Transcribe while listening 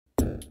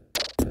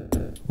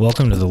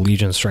Welcome to the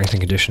Legion Strength and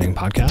Conditioning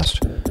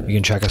Podcast. You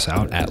can check us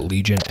out at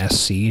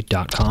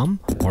legionsc.com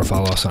or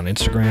follow us on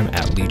Instagram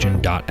at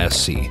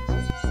legion.sc.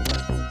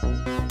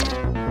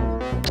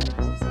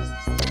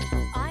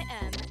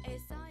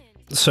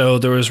 So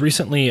there was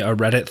recently a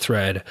Reddit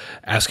thread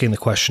asking the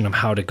question of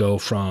how to go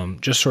from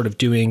just sort of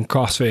doing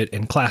CrossFit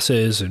in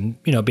classes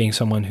and, being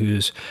someone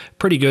who's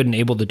pretty good and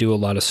able to do a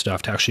lot of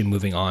stuff to actually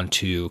moving on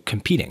to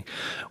competing,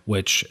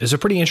 which is a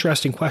pretty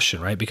interesting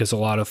question, right? Because a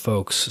lot of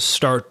folks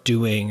start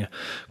doing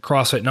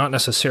CrossFit not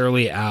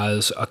necessarily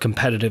as a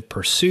competitive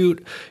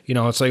pursuit.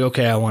 It's like,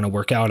 okay, I want to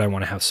work out. I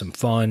want to have some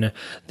fun.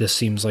 This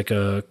seems like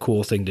a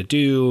cool thing to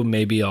do.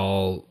 Maybe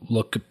I'll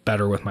look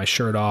better with my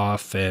shirt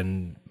off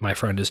and my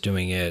friend is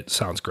doing it.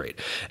 Sounds great.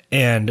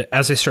 And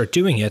as they start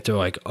doing it, they're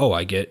like, oh,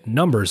 I get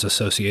numbers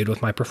associated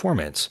with my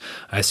performance.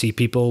 I see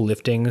people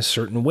lifting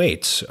certain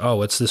weights.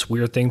 Oh, it's this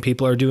weird thing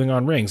people are doing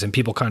on rings. And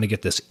people kind of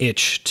get this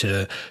itch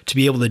to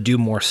be able to do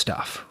more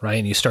stuff, right?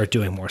 And you start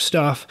doing more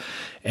stuff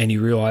and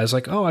you realize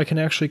like, oh, I can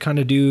actually kind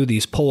of do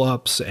these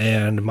pull-ups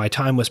and my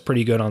time was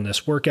pretty good on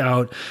this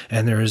workout.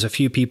 And there's a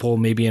few people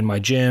maybe in my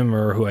gym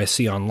or who I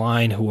see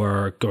online who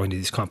are going to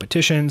these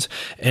competitions,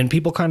 and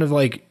people kind of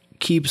like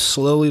keep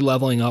slowly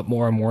leveling up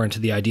more and more into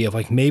the idea of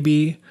like,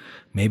 maybe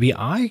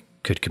I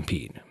could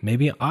compete.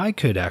 Maybe I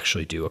could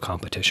actually do a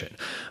competition.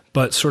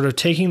 But sort of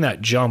taking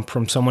that jump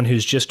from someone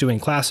who's just doing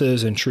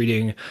classes and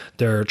treating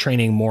their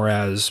training more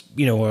as,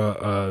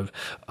 a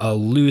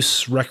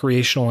loose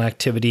recreational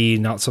activity,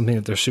 not something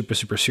that they're super,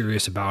 super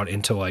serious about,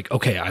 into like,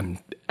 okay, I'm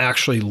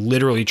actually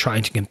literally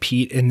trying to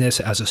compete in this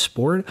as a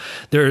sport.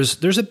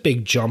 There's a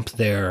big jump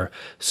there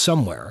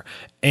somewhere.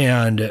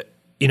 And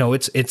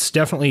it's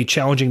definitely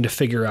challenging to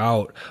figure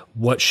out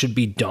what should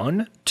be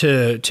done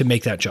to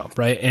make that jump,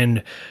 right?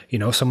 And,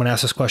 someone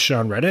asked this question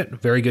on Reddit,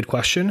 very good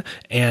question.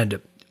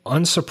 And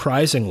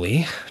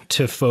unsurprisingly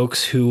to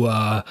folks who,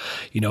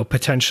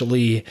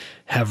 potentially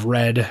have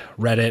read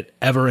Reddit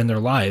ever in their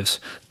lives,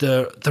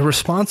 the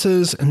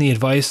responses and the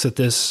advice that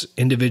this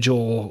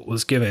individual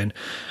was given,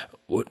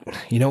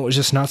 it was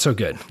just not so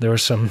good. There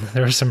was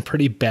some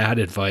pretty bad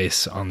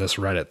advice on this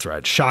Reddit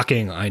thread.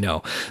 Shocking, I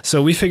know.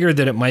 So we figured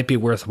that it might be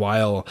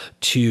worthwhile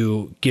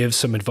to give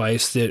some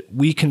advice that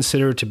we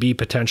consider to be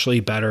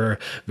potentially better,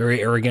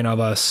 very arrogant of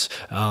us.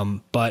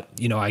 But,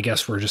 I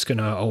guess we're just going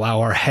to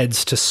allow our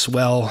heads to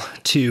swell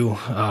to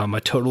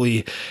a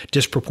totally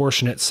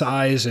disproportionate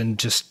size and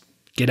just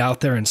get out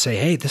there and say,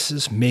 hey, this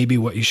is maybe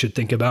what you should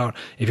think about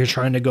if you're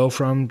trying to go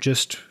from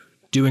just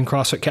doing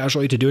CrossFit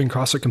casually to doing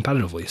CrossFit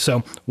competitively.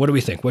 So what do we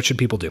think? What should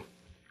people do?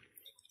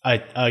 I'm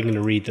going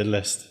to read the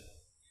list.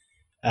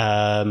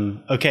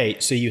 Okay,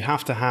 so you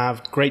have to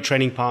have great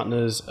training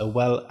partners, a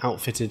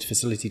well-outfitted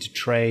facility to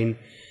train,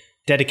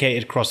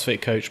 dedicated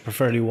CrossFit coach,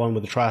 preferably one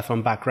with a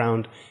triathlon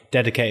background,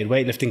 dedicated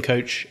weightlifting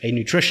coach, a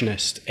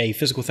nutritionist, a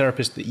physical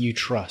therapist that you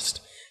trust,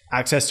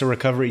 access to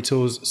recovery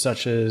tools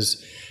such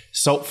as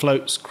salt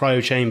floats,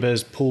 cryo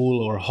chambers,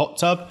 pool or a hot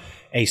tub,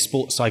 a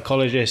sports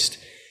psychologist,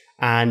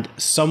 and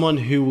someone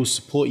who will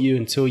support you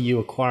until you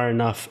acquire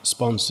enough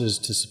sponsors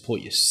to support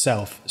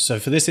yourself. So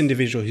for this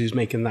individual who's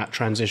making that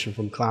transition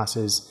from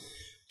classes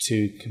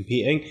to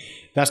competing,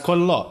 that's quite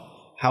a lot.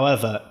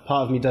 However,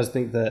 part of me does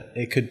think that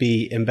it could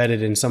be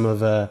embedded in some of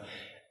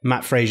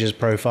Matt Fraser's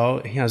profile.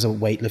 He has a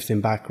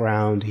weightlifting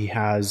background. He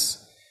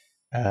has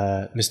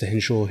Mr.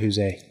 Hinshaw, who's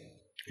a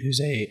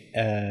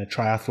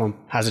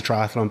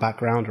triathlon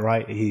background,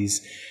 right?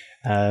 He's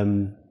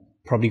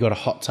probably got a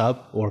hot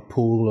tub or a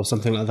pool or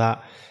something like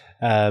that.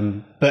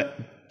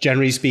 But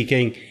generally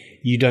speaking,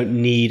 you don't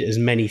need as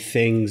many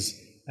things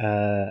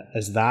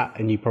as that,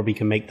 and you probably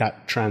can make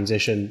that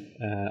transition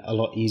a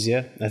lot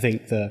easier. I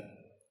think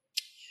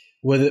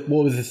what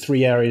were the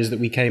three areas that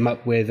we came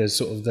up with as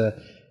sort of the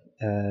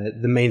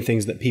main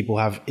things that people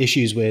have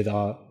issues with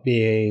are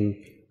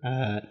being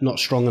not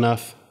strong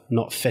enough,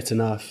 not fit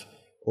enough,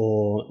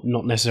 or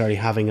not necessarily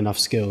having enough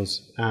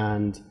skills.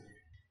 And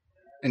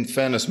in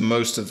fairness,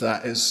 most of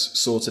that is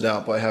sorted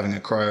out by having a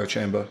cryo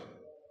chamber.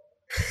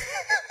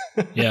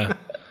 Yeah,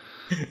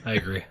 I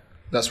agree.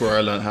 That's where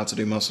I learned how to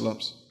do muscle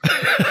ups.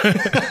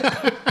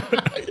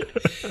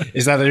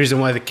 Is that the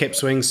reason why the kip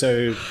swing's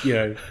so,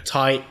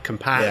 tight,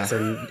 compact,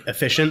 and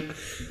efficient?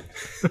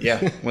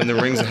 Yeah, when the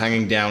rings are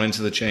hanging down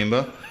into the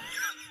chamber,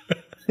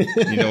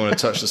 you don't want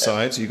to touch the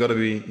sides. You got to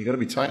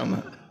be tight on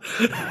that.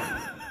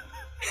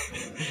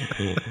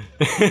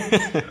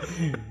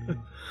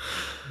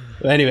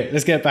 Well, anyway,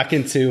 let's get back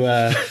into.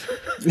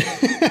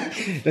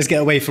 Let's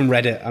get away from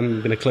Reddit. I'm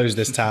going to close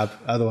this tab.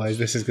 Otherwise,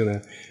 this is going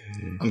to.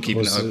 I'm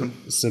keeping it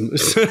open.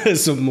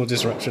 Some more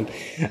disruption.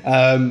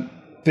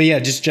 But yeah,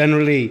 just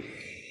generally,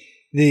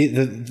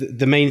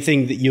 the main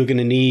thing that you're going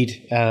to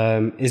need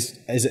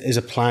is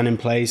a plan in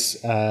place.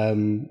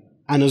 And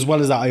as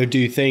well as that, I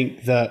do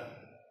think that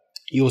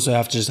you also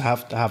have to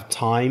have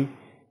time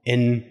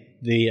in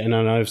the. And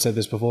I know I've said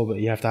this before, but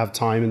you have to have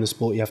time in the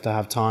sport. You have to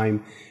have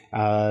time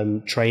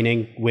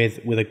training with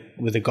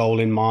a goal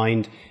in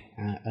mind.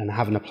 And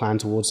having a plan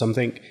towards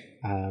something.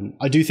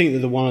 I do think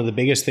that one of the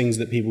biggest things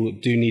that people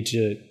do need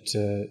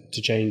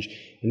to change,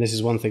 and this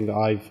is one thing that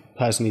I've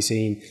personally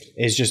seen,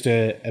 is just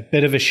a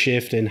bit of a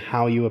shift in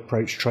how you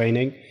approach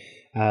training.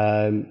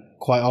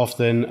 Quite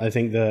often, I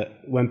think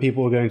that when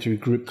people are going through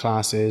group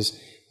classes,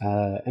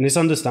 and it's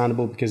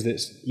understandable because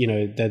it's,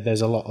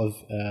 there's a lot of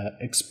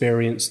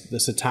experience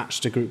that's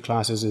attached to group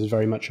classes, is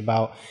very much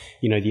about,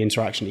 the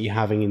interaction that you're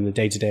having in the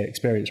day-to-day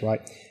experience,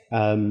 right?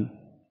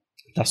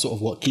 That's sort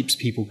of what keeps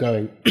people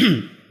going.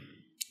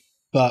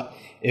 But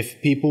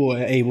if people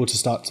are able to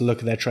start to look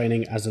at their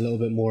training as a little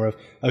bit more of,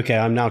 okay,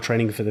 I'm now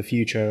training for the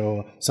future,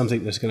 or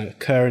something that's going to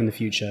occur in the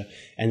future,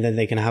 and then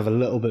they can have a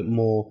little bit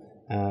more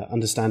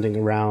understanding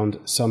around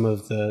some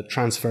of the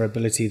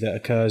transferability that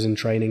occurs in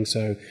training.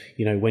 So,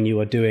 when you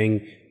are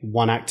doing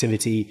one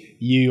activity,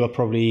 you are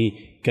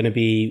probably going to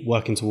be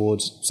working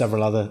towards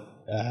several other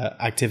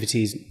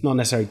activities, not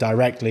necessarily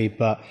directly,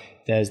 but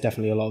there's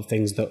definitely a lot of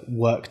things that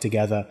work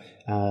together,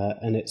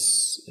 and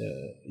it's,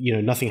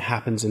 nothing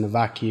happens in a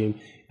vacuum.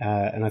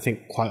 And I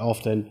think quite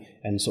often,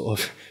 and sort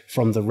of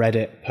from the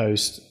Reddit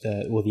post,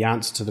 or the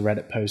answer to the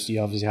Reddit post,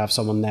 you obviously have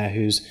someone there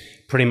who's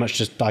pretty much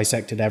just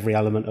dissected every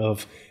element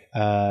of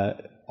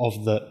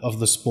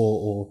the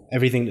sport, or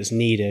everything that's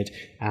needed,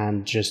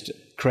 and just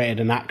created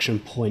an action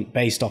point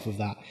based off of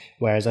that.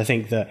 Whereas I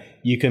think that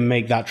you can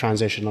make that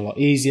transition a lot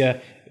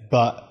easier,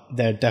 but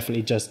there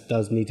definitely just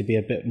does need to be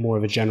a bit more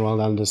of a general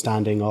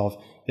understanding of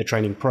the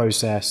training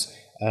process,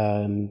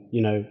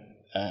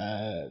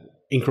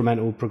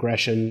 incremental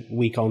progression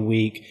week on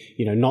week,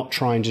 not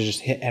trying to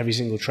just hit every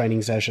single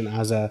training session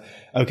as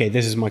okay,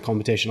 this is my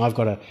competition. I've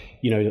got to,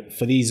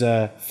 for these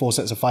 4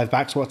 sets of 5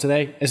 back squat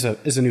today, it's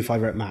a new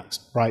 5 rep max,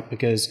 right?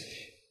 Because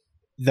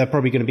they're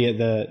probably going to be at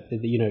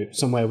the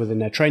somewhere within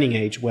their training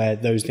age where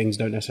those things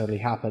don't necessarily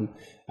happen.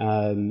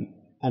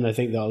 And I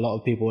think that a lot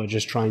of people are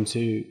just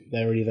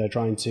they're either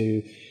trying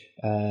to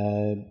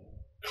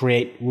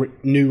create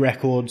new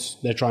records,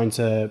 they're trying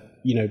to,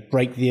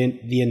 break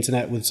the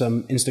internet with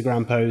some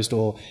Instagram post,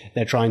 or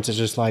they're trying to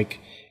just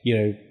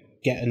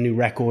get a new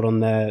record on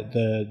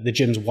the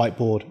gym's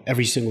whiteboard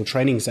every single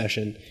training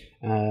session.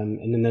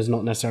 And then there's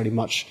not necessarily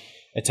much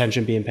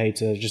attention being paid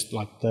to just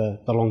the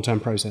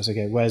long-term process.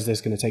 Okay, where's this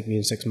going to take me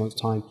in 6 months'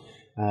 time,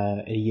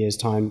 a year's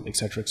time, et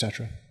cetera, et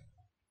cetera.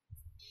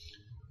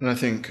 And I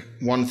think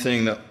one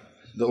thing that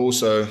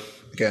also,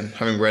 again,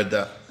 having read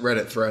that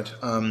Reddit thread,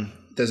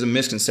 there's a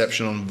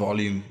misconception on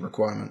volume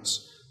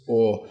requirements,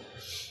 or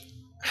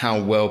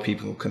how well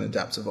people can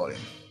adapt to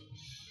volume.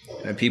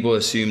 People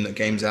assume that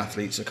games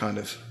athletes are kind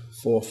of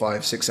 4,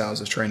 5, 6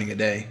 hours of training a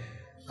day.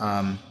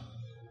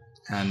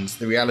 And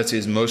the reality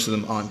is most of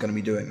them aren't going to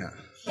be doing that.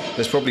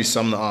 There's probably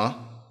some that are,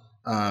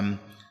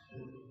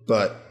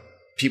 but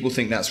people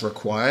think that's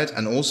required,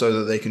 and also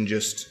that they can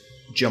just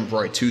jump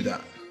right to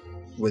that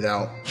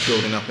without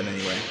building up in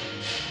any way,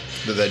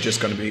 that they're just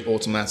going to be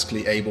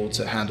automatically able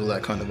to handle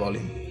that kind of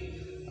volume.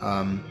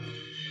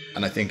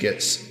 And I think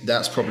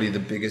that's probably the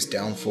biggest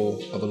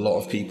downfall of a lot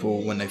of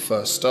people when they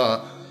first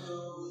start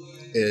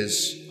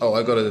is,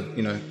 I've got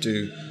to,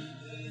 do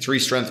 3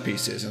 strength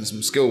pieces and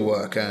some skill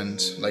work and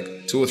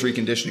 2 or 3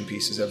 conditioning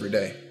pieces every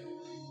day.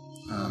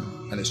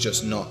 And it's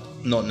just not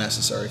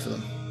necessary for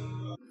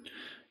them.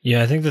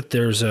 Yeah, I think that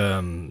there's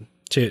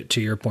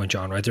to your point,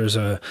 John, right? There's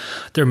a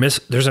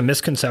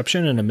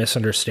misconception and a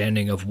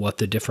misunderstanding of what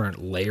the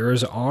different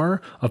layers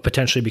are of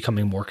potentially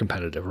becoming more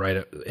competitive,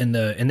 right? In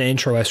the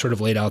intro, I sort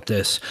of laid out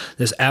this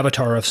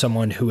avatar of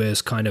someone who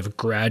has kind of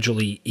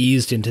gradually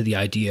eased into the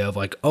idea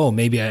of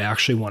maybe I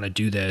actually want to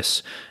do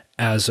this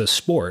as a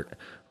sport,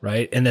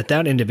 right? And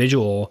that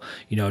individual,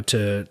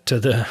 to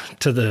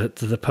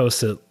the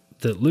post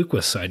that Luke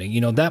was citing,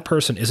 that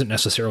person isn't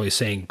necessarily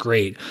saying,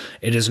 great,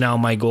 it is now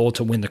my goal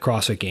to win the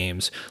CrossFit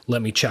Games.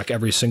 Let me check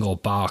every single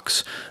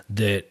box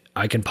that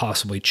I can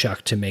possibly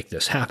check to make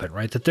this happen,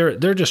 right? That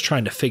they're just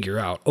trying to figure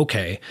out,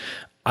 okay,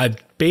 I've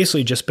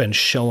basically just been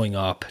showing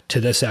up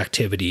to this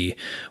activity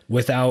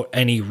without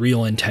any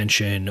real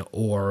intention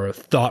or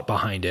thought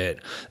behind it.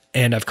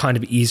 And I've kind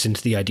of eased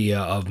into the idea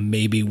of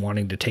maybe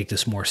wanting to take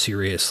this more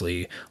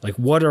seriously.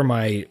 What are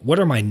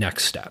my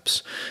next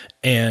steps?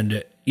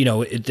 And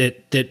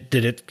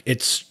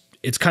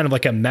it's kind of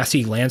like a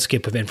messy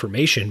landscape of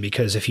information,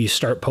 because if you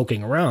start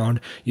poking around,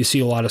 you see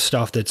a lot of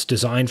stuff that's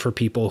designed for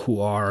people who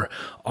are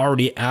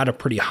already at a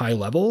pretty high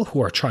level,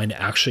 who are trying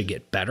to actually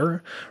get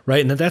better,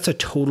 right? And that's a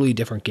totally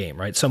different game,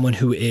 right? Someone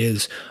who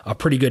is a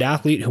pretty good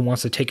athlete who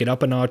wants to take it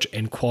up a notch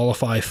and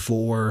qualify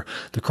for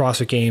the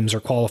CrossFit Games or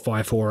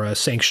qualify for a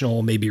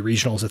sanctional, maybe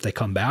regionals if they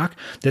come back,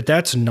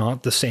 that's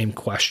not the same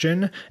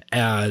question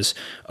as,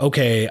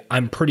 okay,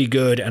 I'm pretty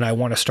good and I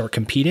want to start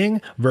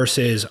competing,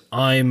 versus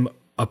I'm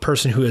a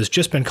person who has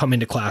just been coming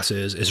to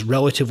classes, is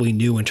relatively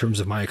new in terms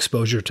of my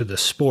exposure to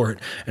this sport,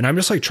 and I'm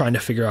just trying to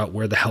figure out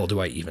where the hell do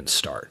I even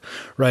start,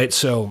 right?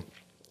 So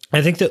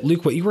I think that,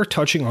 Luke, what you were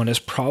touching on is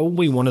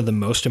probably one of the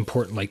most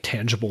important, like,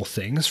 tangible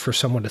things for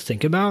someone to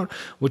think about,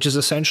 which is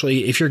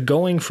essentially if you're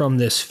going from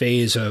this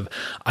phase of,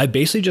 I've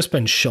basically just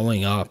been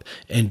showing up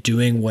and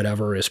doing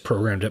whatever is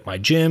programmed at my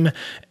gym,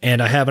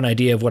 and I have an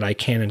idea of what I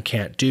can and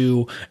can't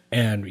do.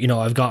 And, you know,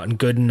 I've gotten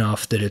good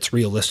enough that it's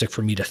realistic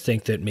for me to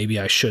think that maybe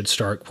I should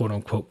start, quote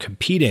unquote,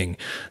 competing.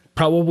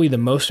 Probably the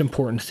most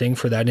important thing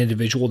for that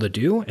individual to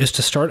do is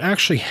to start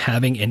actually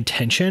having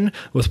intention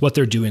with what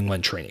they're doing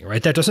when training,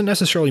 right? That doesn't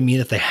necessarily mean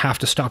that they have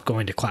to stop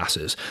going to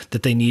classes,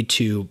 that they need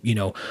to, you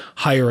know,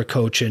 hire a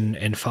coach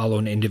and follow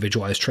an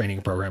individualized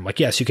training program. Like,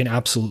 yes, you can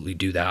absolutely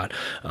do that.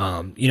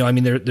 You know, I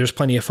mean, there's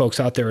plenty of folks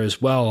out there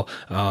as well.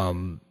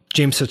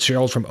 James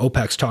Fitzgerald from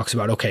OPEX talks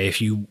about, okay,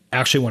 if you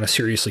actually want to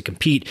seriously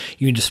compete,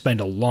 you need to spend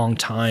a long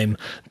time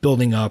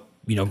building up,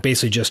 you know,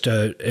 basically just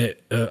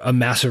a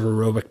massive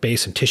aerobic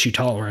base and tissue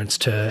tolerance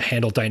to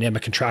handle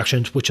dynamic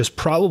contractions, which is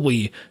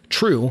probably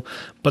true.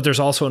 But there's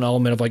also an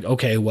element of like,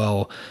 okay,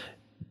 well,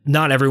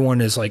 not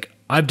everyone is like,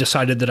 I've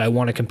decided that I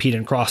want to compete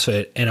in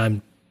CrossFit and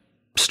I'm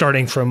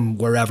starting from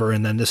wherever,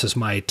 and then this is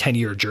my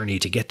 10-year journey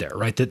to get there,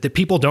 right? That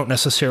people don't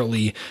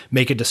necessarily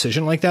make a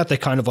decision like that. They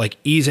kind of like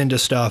ease into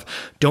stuff,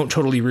 don't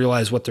totally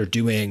realize what they're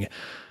doing,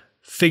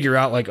 figure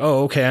out like,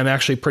 oh, okay, I'm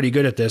actually pretty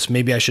good at this.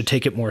 Maybe I should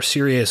take it more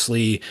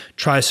seriously,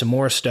 try some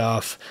more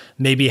stuff,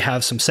 maybe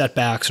have some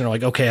setbacks, and are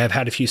like, okay, I've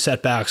had a few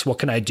setbacks. What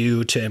can I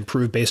do to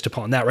improve based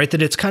upon that, right?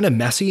 That it's kind of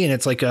messy and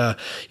it's like a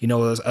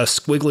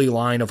squiggly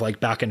line of like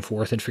back and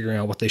forth and figuring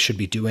out what they should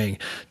be doing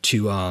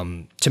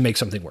to make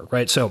something work,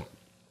 right? So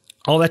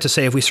all that to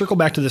say, if we circle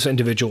back to this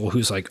individual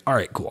who's like, all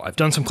right, cool, I've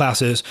done some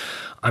classes,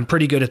 I'm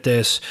pretty good at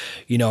this,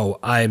 you know,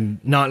 I'm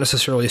not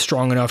necessarily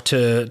strong enough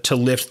to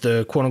lift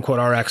the quote unquote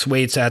RX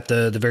weights at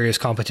the various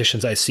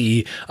competitions I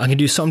see. I can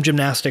do some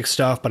gymnastic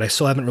stuff, but I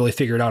still haven't really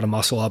figured out a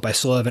muscle up. I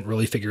still haven't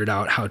really figured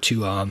out how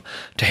to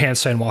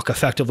handstand walk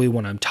effectively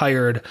when I'm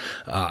tired.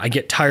 I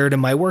get tired in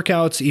my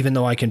workouts, even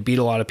though I can beat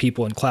a lot of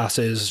people in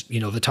classes. You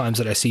know, the times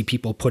that I see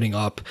people putting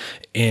up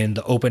in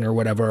the open or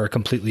whatever are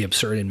completely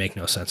absurd and make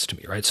no sense to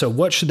me, right? So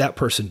what should that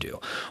person do?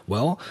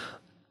 Well,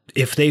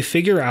 if they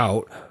figure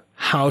out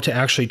how to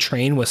actually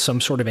train with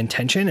some sort of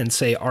intention and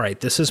say, all right,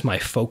 this is my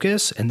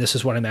focus and this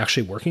is what I'm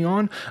actually working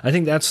on, I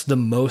think that's the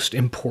most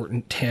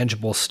important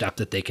tangible step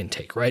that they can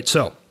take, right?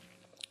 So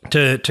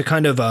to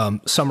kind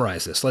of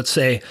summarize this, let's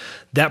say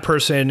that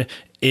person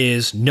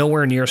is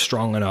nowhere near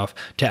strong enough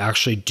to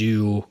actually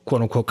do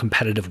quote unquote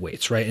competitive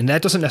weights, right? And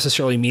that doesn't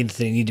necessarily mean that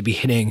they need to be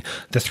hitting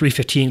the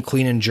 315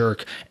 clean and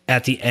jerk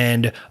at the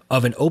end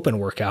of an open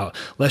workout.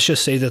 Let's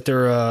just say that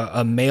they're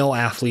a male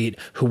athlete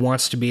who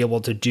wants to be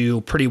able to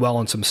do pretty well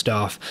on some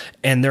stuff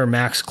and their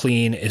max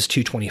clean is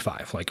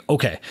 225. Like,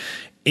 okay,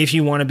 if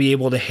you want to be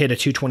able to hit a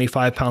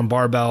 225-pound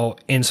barbell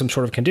in some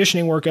sort of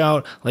conditioning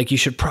workout, like you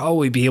should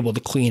probably be able to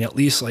clean at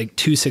least like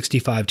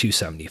 265,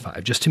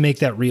 275, just to make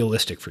that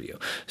realistic for you.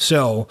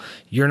 So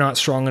you're not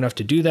strong enough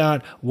to do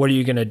that. What are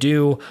you going to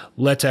do?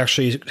 Let's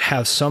actually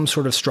have some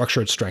sort of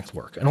structured strength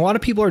work. And a lot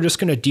of people are just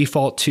going to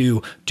default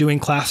to doing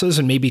classes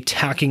and maybe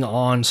tacking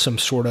on some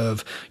sort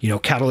of, you know,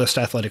 Catalyst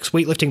Athletics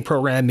weightlifting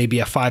program, maybe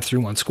a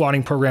 5-3-1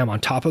 squatting program on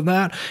top of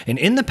that. And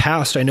in the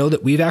past, I know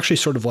that we've actually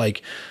sort of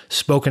like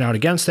spoken out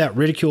against that,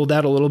 ridiculed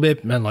that a little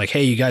bit, and like,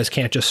 hey, you guys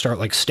can't just start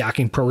like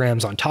stacking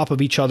programs on top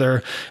of each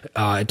other.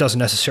 It doesn't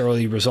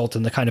necessarily result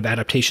in the kind of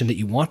adaptation that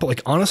you want. But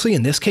like, honestly,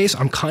 in this case,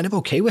 I'm kind of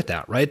okay with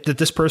that, right? That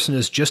this person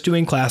is just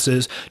doing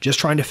classes, just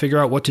trying to figure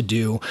out what to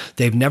do.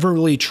 They've never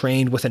really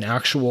trained with an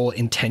actual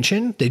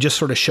intention. They just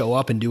sort of show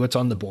up and do what's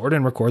on the board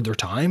and record their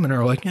time and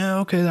are like, yeah,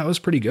 okay, that was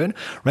pretty good,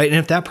 right? And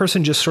if that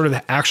person just sort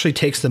of actually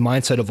takes the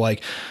mindset of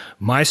like,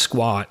 my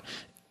squat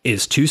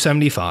is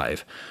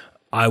 275,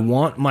 I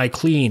want my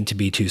clean to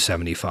be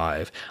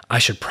 275. I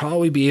should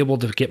probably be able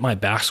to get my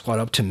back squat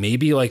up to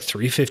maybe like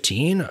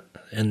 315.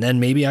 And then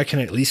maybe I can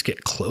at least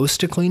get close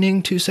to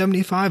cleaning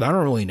 275. I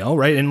don't really know,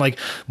 right? And like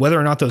whether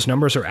or not those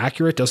numbers are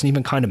accurate doesn't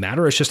even kind of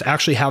matter. It's just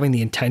actually having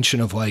the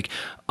intention of like,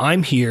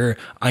 I'm here,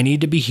 I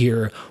need to be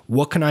here.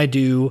 What can I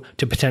do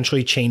to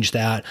potentially change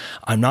that?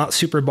 I'm not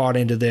super bought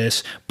into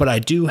this, but I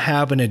do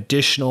have an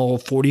additional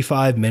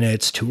 45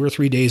 minutes, 2 or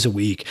 3 days a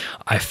week.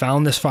 I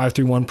found this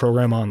 5-3-1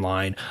 program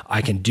online.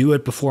 I can do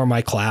it before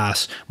my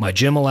class. My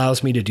gym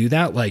allows me to do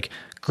that. Like,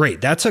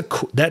 great. That's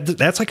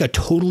like a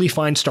totally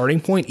fine starting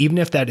point, even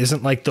if that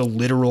isn't like the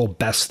literal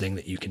best thing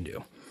that you can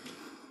do.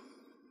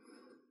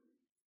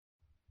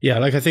 Yeah,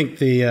 like I think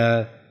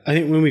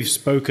when we've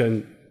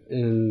spoken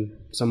and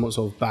somewhat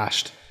sort of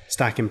bashed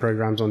stacking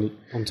programs on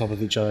top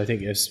of each other, I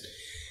think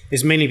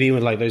it's mainly been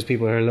with like those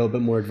people who are a little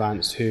bit more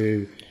advanced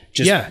who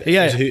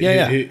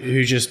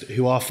just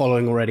who are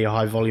following already a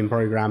high volume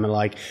program and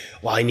like,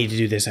 well, I need to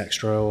do this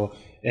extra, or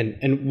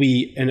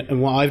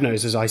And what I've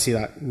noticed is I see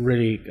that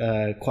really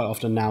quite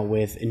often now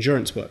with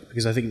endurance work,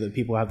 because I think that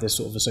people have this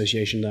sort of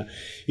association that,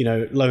 you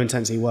know, low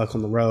intensity work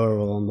on the rower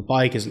or on the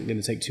bike isn't going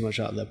to take too much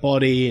out of their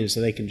body, and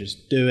so they can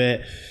just do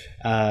it.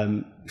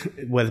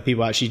 Whether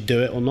people actually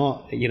do it or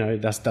not, you know,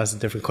 that's a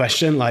different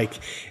question. Like,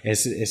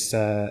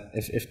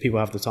 if people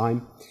have the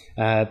time.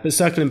 But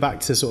circling back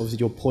to sort of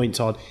your point,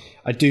 Todd,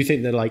 I do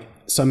think that like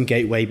some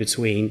gateway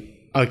between,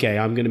 okay,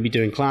 I'm going to be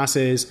doing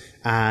classes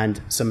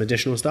and some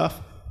additional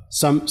stuff,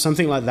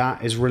 something like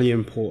that is really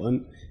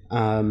important.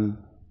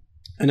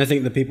 And I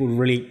think that people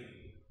really,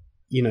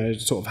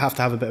 sort of have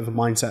to have a bit of a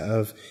mindset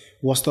of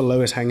what's the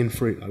lowest hanging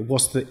fruit? Like,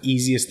 what's the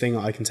easiest thing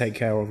that I can take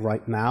care of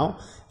right now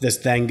that's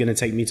then going to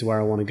take me to where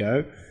I want to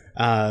go?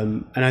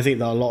 And I think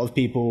that a lot of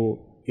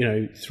people,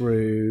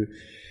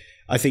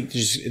 I think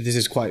this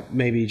is quite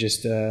maybe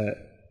just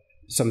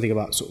something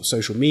about sort of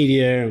social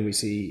media, and we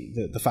see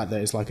the fact that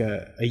it's like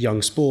a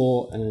young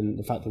sport, and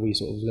the fact that we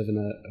sort of live in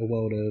a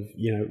world of,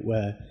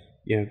 where,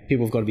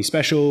 people have got to be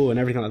special and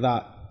everything like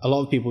that. A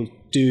lot of people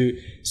do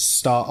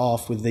start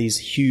off with these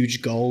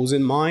huge goals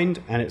in mind.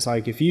 And it's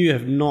like, if you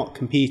have not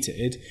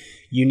competed,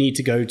 you need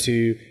to go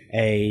to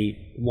a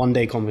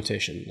one-day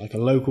competition, like a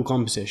local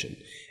competition.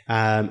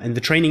 And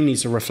the training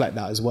needs to reflect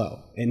that as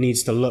well. It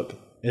needs to look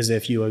as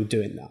if you are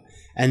doing that.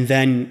 And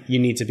then you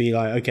need to be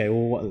like, okay,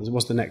 well,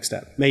 what's the next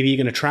step? Maybe you're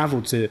going to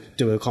travel to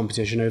do a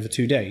competition over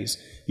 2 days.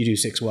 You do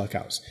 6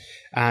 workouts.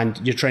 And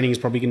your training is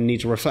probably going to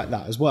need to reflect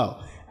that as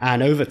well.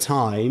 And over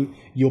time,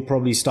 you'll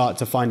probably start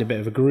to find a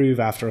bit of a groove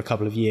after a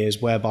couple of years,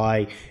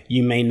 whereby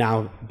you may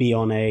now be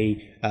on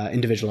a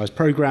individualized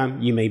program.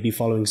 You may be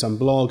following some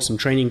blog, some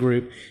training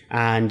group,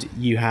 and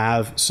you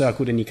have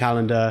circled in your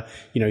calendar,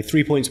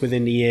 3 points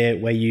within the year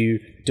where you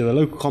do a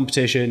local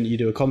competition, you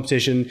do a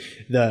competition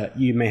that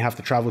you may have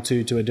to travel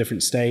to a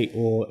different state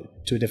or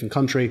to a different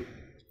country.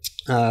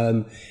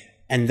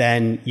 And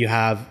then you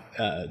have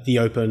the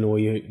Open, or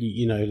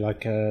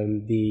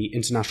the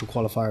international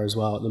qualifier as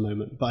well at the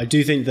moment. But I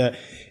do think that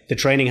the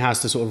training has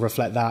to sort of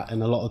reflect that,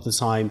 and a lot of the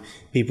time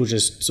people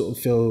just sort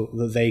of feel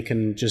that they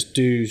can just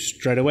do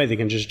straight away. They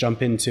can just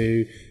jump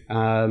into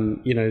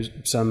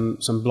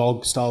some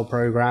blog style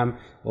program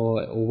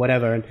or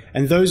whatever,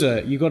 and those are,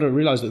 you got to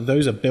realize that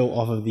those are built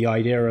off of the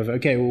idea of,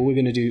 okay, well, we're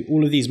going to do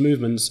all of these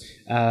movements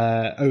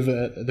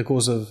over the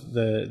course of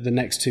the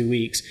next 2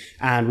 weeks,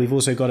 and we've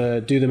also got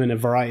to do them in a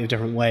variety of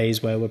different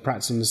ways where we're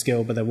practicing the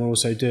skill, but then we're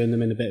also doing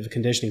them in a bit of a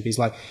conditioning piece.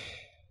 Like,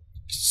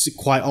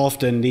 quite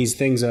often these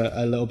things are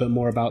a little bit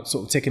more about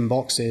sort of ticking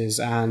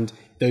boxes, and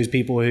those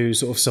people who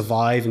sort of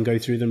survive and go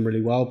through them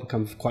really well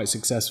become quite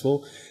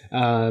successful.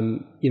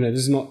 This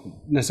is not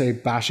necessarily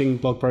bashing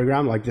blog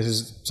program. Like, this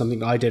is something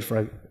that I did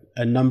for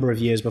a number of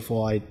years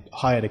before I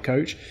hired a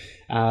coach.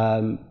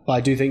 But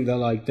I do think that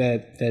like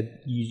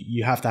that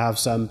you have to have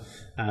some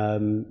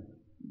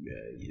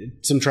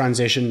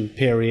transition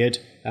period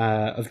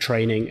of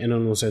training, and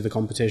then also the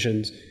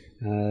competitions,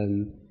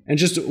 and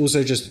just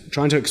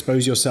trying to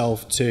expose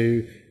yourself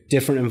to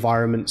different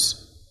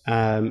environments,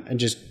 and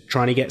just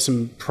trying to get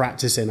some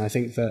practice in. I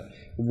think that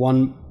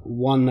one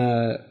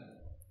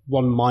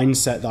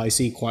mindset that I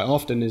see quite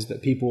often is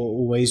that people are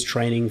always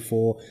training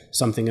for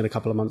something in a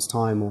couple of months'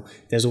 time, or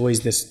there's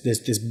always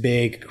this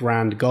big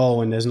grand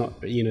goal, and there's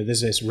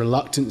this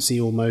reluctancy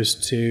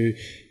almost to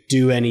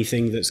do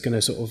anything that's going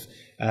to sort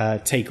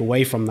of take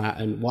away from that.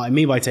 And what I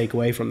mean by take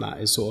away from that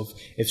is sort of,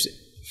 if,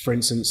 for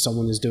instance,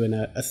 someone is doing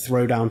a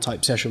throwdown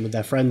type session with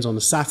their friends on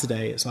a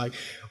Saturday, it's like,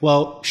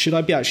 well, should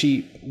I be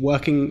actually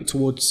working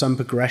towards some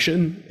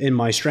progression in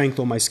my strength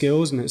or my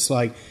skills? And it's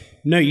like,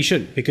 no, you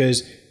shouldn't,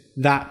 because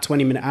that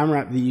 20-minute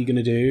AMRAP that you're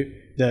going to do,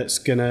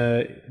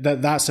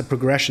 that's a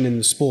progression in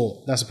the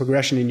sport. That's a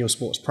progression in your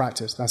sports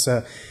practice. That's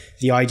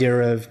the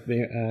idea of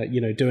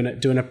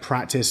doing a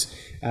practice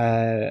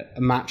a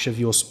match of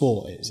your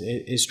sport.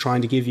 It's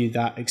trying to give you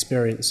that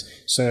experience.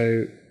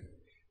 So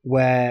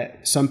where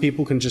some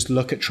people can just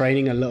look at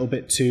training a little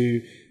bit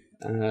too,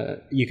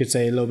 you could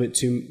say a little bit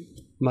too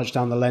much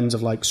down the lens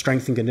of like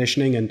strength and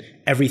conditioning and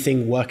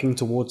everything working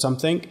towards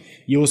something.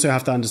 You also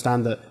have to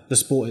understand that the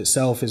sport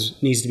itself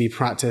needs to be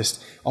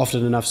practiced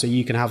often enough so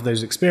you can have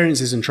those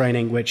experiences in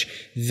training, which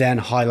then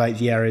highlight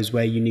the areas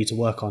where you need to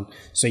work on.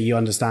 So you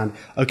understand,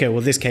 okay,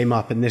 well, this came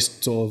up and this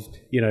sort of,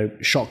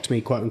 shocked me,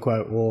 quote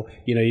unquote, or,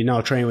 you're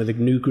now training with a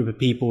new group of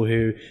people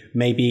who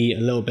may be a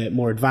little bit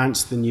more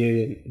advanced than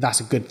you. That's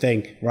a good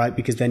thing, right?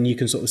 Because then you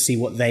can sort of see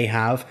what they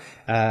have,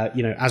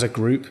 as a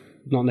group.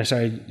 Not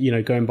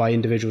necessarily, going by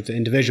individual to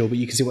individual, but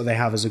you can see what they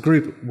have as a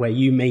group where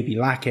you may be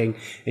lacking,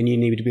 and you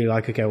need to be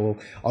like, okay, well,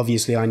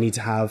 obviously I need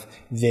to have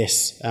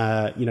this,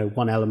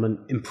 one element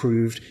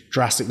improved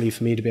drastically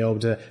for me to be able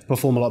to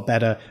perform a lot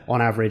better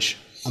on average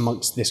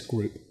amongst this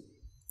group.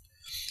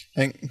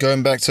 And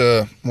going back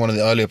to one of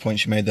the earlier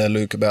points you made there,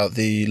 Luke, about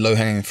the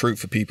low-hanging fruit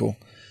for people,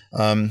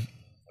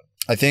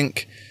 I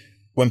think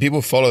when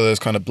people follow those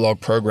kind of blog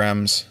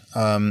programs,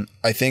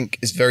 I think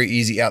it's very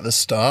easy at the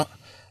start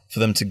for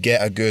them to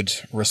get a good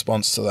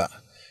response to that.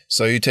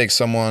 So you take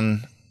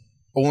someone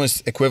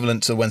almost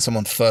equivalent to when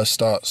someone first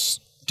starts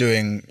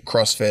doing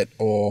CrossFit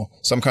or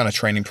some kind of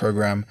training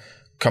program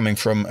coming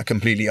from a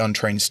completely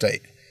untrained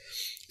state.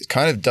 It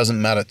kind of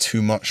doesn't matter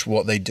too much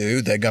what they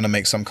do. They're going to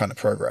make some kind of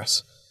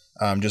progress,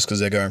 just because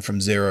they're going from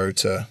zero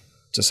to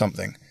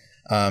something.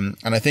 And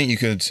I think you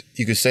could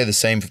say the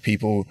same for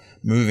people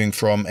moving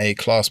from a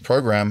class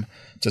program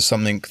to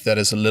something that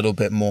is a little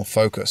bit more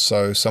focused.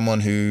 So someone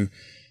who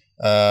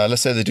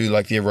let's say they do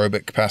like the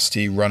aerobic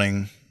capacity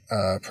running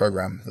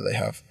program that they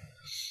have.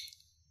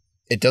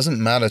 It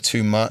doesn't matter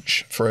too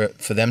much for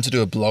them to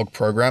do a blog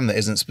program that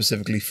isn't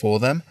specifically for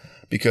them,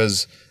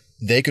 because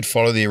they could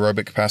follow the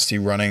aerobic capacity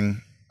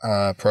running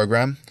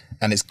program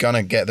and it's going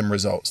to get them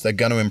results. They're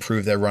going to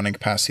improve their running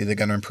capacity. They're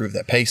going to improve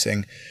their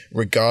pacing,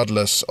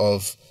 regardless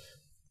of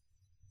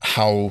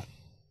how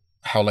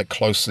like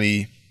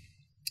closely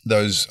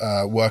those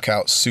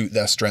workouts suit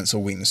their strengths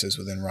or weaknesses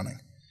within running.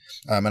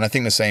 And I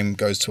think the same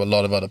goes to a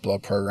lot of other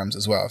blog programs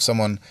as well. If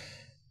someone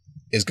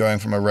is going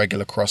from a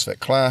regular CrossFit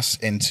class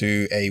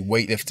into a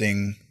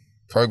weightlifting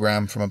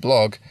program from a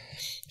blog,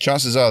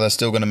 chances are they're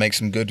still going to make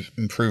some good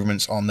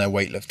improvements on their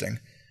weightlifting.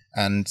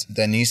 And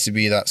there needs to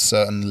be that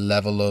certain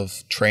level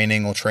of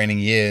training or training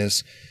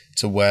years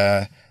to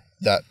where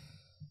that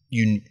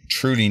you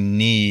truly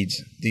need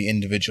the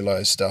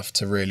individualized stuff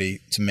to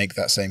make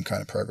that same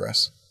kind of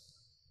progress.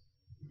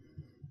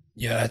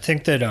 Yeah, I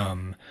think that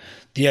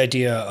the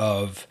idea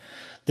of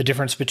the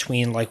difference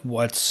between like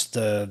what's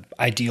the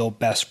ideal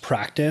best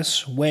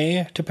practice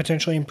way to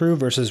potentially improve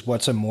versus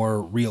what's a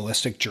more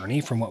realistic journey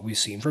from what we've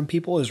seen from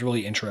people is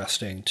really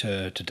interesting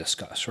to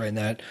discuss, right? And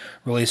that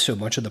relates to a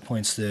bunch of the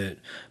points that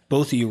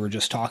both of you were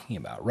just talking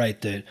about,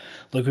 right? That,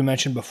 like we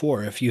mentioned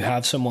before, if you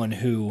have someone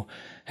who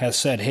has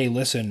said, hey,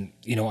 listen,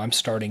 I'm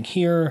starting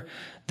here.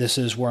 This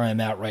is where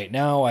I'm at right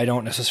now. I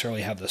don't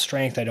necessarily have the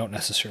strength. I don't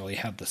necessarily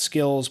have the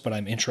skills, but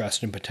I'm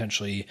interested in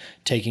potentially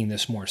taking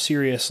this more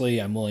seriously.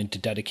 I'm willing to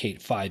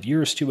dedicate 5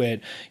 years to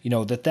it.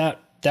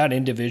 That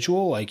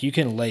individual, like, you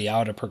can lay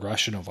out a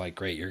progression of like,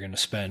 great, you're going to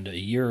spend a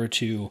year or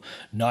two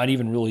not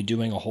even really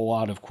doing a whole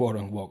lot of quote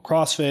unquote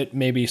CrossFit,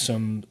 maybe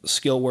some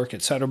skill work,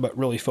 et cetera, but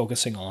really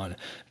focusing on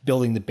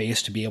building the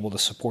base to be able to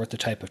support the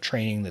type of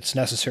training that's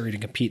necessary to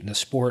compete in the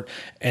sport.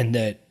 And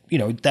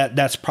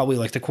that's probably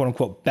like the quote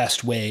unquote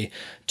best way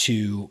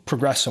to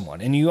progress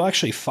someone. And you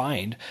actually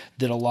find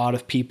that a lot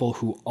of people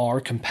who are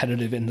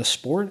competitive in the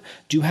sport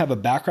do have a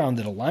background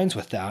that aligns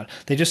with that.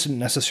 They just didn't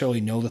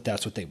necessarily know that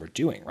that's what they were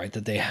doing, right?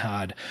 That they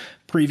had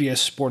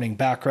previous sporting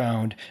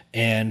background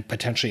and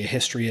potentially a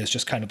history as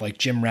just kind of like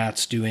gym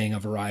rats doing a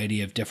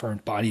variety of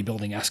different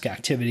bodybuilding-esque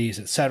activities,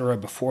 et cetera,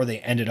 before they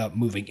ended up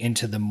moving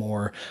into the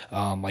more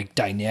like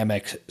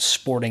dynamic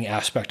sporting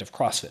aspect of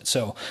CrossFit.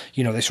 So,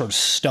 they sort of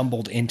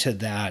stumbled into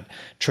that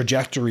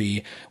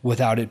trajectory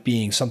without it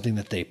being something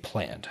that they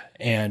planned.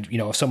 And,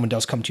 if someone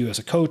does come to you as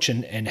a coach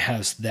and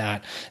has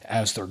that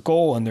as their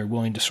goal and they're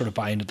willing to sort of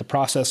buy into the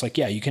process, like,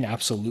 yeah, you can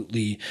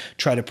absolutely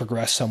try to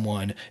progress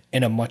someone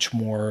in a much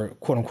more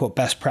quote unquote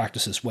best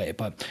practices way.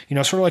 But,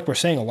 sort of like we're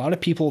saying, a lot of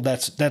people,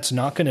 that's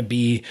not going to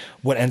be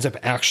what ends up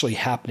actually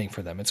happening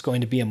for them. It's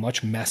going to be a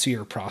much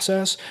messier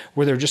process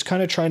where they're just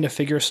kind of trying to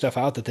figure stuff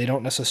out that they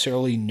don't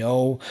necessarily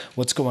know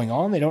what's going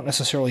on. They don't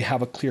necessarily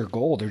have a clear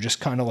goal. They're just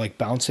kind of like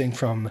bouncing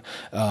from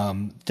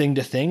thing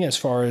to thing as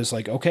far as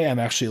like, okay, I'm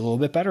actually a little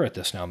bit better at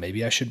this now.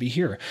 Maybe I should be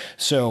here.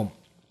 So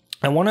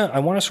I want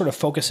to sort of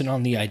focus in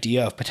on the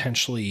idea of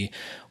potentially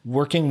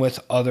working with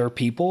other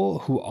people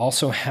who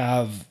also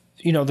have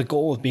the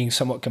goal of being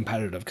somewhat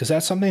competitive, because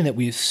that's something that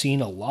we've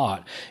seen a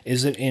lot,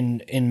 is that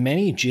in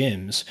many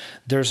gyms,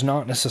 there's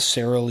not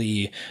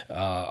necessarily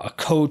a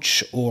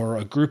coach or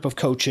a group of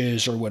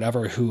coaches or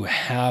whatever who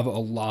have a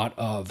lot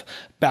of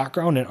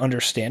background and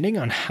understanding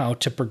on how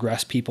to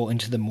progress people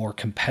into the more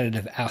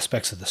competitive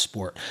aspects of the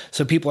sport.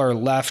 So people are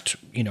left,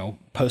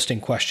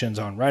 posting questions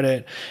on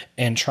Reddit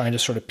and trying to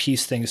sort of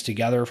piece things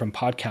together from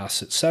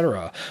podcasts, et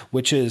cetera,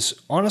 which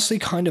is honestly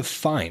kind of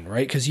fine,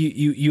 right? Because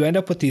you end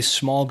up with these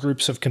small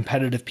groups of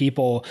competitive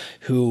people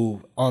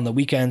who on the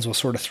weekends will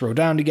sort of throw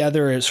down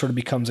together. It sort of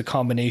becomes a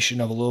combination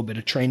of a little bit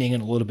of training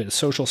and a little bit of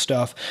social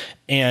stuff.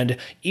 And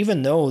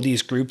even though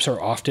these groups are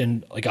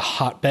often like a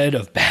hotbed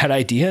of bad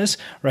ideas,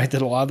 right,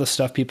 that a lot of the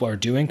stuff people are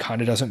doing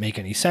kind of doesn't make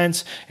any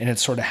sense and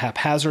it's sort of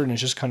haphazard and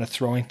it's just kind of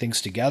throwing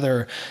things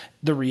together.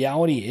 The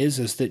reality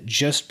is that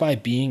just by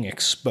being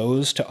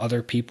exposed to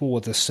other people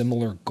with a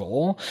similar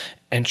goal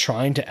and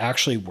trying to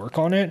actually work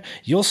on it,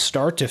 you'll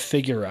start to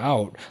figure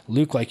out,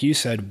 Luke, like you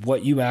said,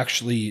 what you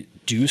actually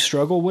do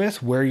struggle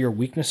with, where your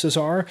weaknesses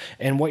are,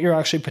 and what you're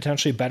actually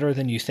potentially better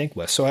than you think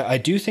with. So I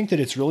do think that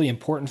it's really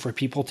important for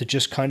people to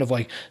just kind of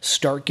like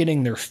start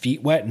getting their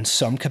feet wet in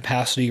some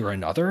capacity or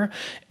another.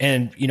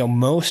 And,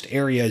 most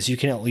areas you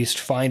can at least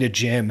find a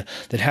gym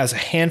that has a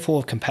handful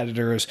of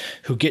competitors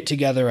who get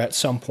together at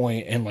some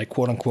point and like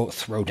quote unquote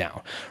throw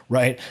down,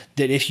 right?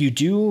 That if you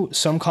do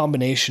some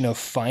combination of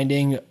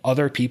finding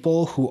other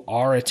people who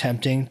are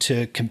attempting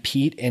to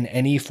compete in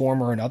any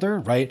form or another,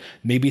 right?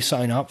 Maybe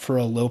sign up for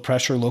a low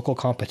pressure local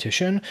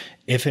competition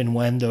if and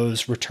when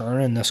those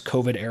return in this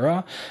COVID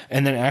era,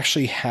 and then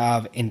actually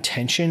have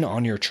intention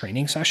on your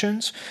training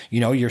sessions.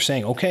 You're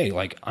saying, okay,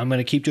 like I'm going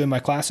to keep doing my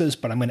classes,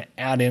 but I'm going to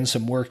add in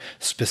some work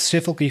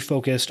specifically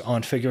focused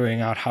on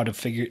figuring out how to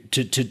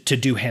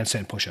do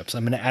handstand push-ups.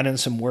 I'm going to add in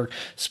some work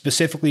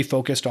specifically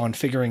focused on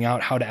figuring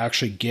out how to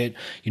actually get,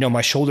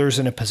 my shoulders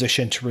in a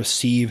position to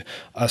receive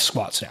a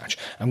squat snatch.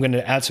 I'm going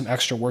to add some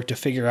extra work to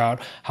figure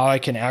out how I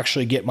can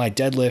actually get my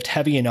deadlift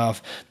heavy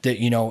enough that,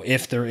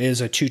 if there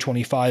is a 220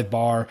 325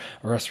 bar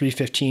or a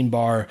 315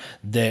 bar,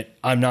 that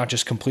I'm not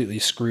just completely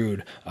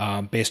screwed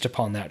based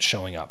upon that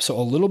showing up. So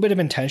a little bit of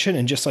intention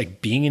and just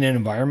like being in an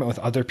environment with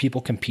other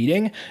people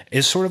competing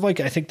is sort of like,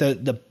 I think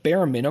the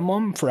bare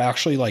minimum for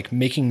actually like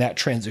making that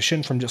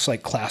transition from just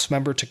like class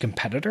member to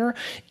competitor.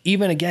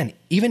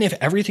 Even if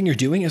everything you're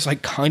doing is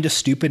like kind of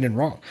stupid and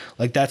wrong,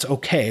 like that's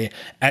okay.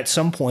 At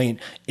some point,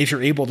 if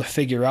you're able to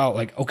figure out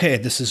like, okay,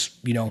 this is,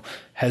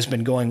 has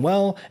been going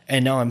well,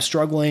 and now I'm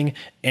struggling,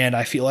 and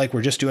I feel like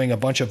we're just doing a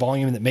bunch of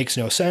volume that makes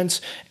no sense,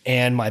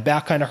 and my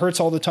back kind of hurts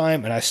all the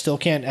time, and I still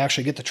can't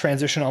actually get the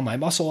transition on my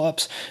muscle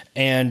ups,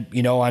 and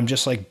I'm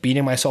just like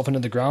beating myself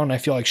into the ground, and I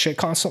feel like shit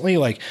constantly.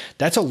 Like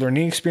that's a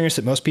learning experience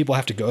that most people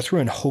have to go through,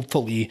 and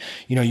hopefully,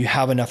 you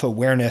have enough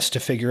awareness to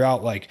figure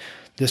out like,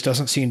 this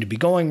doesn't seem to be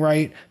going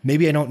right.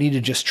 Maybe I don't need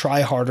to just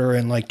try harder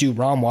and like do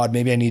ROMWOD.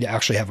 Maybe I need to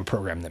actually have a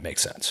program that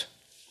makes sense.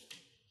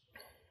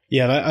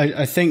 Yeah,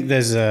 I think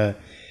there's a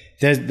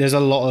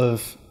lot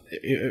of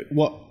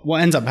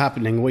what ends up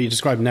happening. What you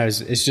described now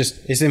is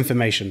it's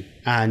information,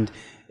 and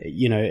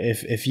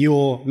if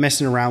you're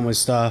messing around with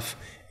stuff,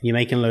 you're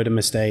making a load of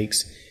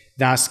mistakes,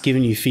 that's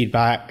giving you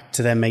feedback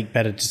to then make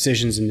better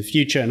decisions in the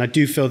future. And I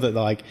do feel that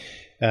like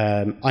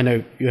I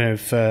know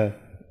for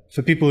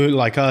people who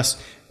like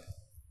us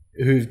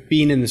who've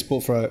been in the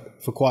sport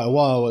for quite a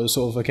while, it was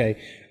sort of okay.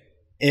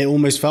 It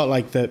almost felt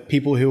like that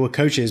people who were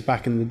coaches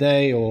back in the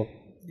day, or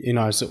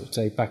I sort of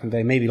say back in the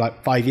day, maybe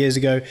like 5 years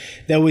ago,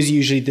 there was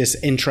usually this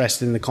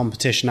interest in the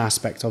competition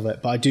aspect of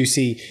it. But I do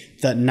see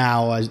that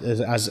now, as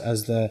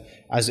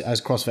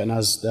CrossFit and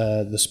as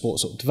the sport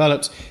sort of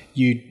develops,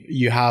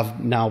 you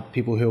have now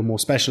people who are more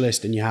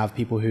specialist, and you have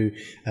people who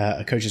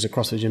are coaches at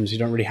CrossFit gyms who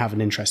don't really have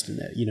an interest in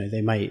it.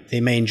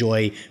 They may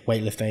enjoy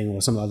weightlifting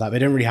or something like that, but they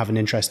don't really have an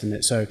interest in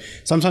it. So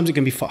sometimes it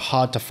can be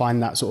hard to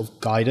find that sort of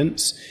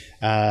guidance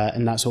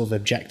and that sort of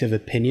objective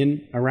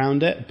opinion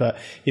around it. But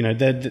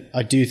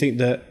I do think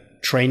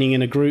that training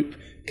in a group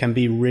can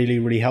be really,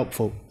 really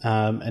helpful,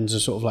 and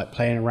just sort of like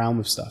playing around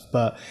with stuff.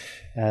 But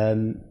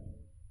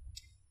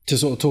to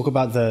sort of talk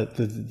about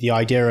the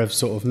idea of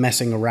sort of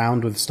messing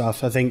around with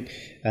stuff, I think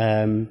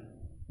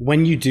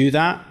when you do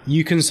that,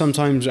 you can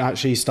sometimes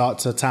actually start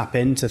to tap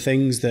into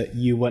things that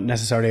you weren't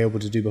necessarily able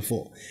to do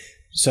before.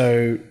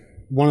 So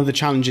one of the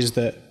challenges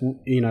that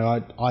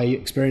I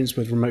experience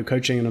with remote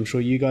coaching, and I'm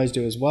sure you guys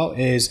do as well,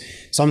 is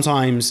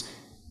sometimes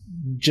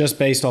just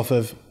based off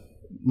of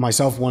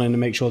myself wanting to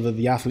make sure that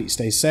the athlete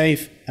stays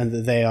safe and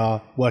that they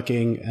are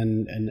working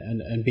and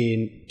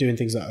doing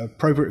things that are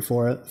appropriate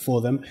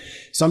for them.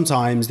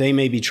 Sometimes they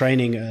may be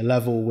training at a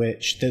level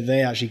which that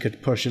they actually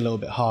could push a little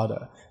bit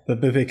harder.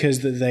 But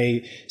because that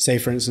they say,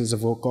 for instance,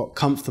 have got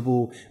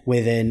comfortable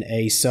within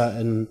a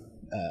certain,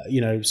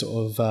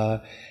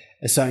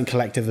 a certain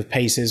collective of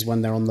paces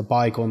when they're on the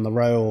bike or on the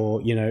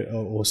row,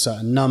 or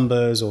certain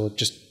numbers, or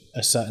just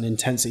a certain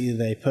intensity that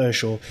they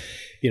push, or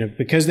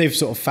because they've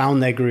sort of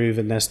found their groove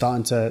and they're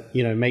starting to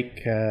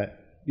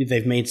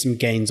they've made some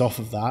gains off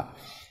of that.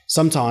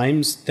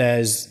 Sometimes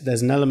there's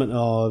an element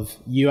of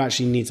you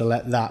actually need to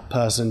let that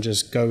person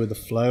just go with the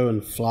flow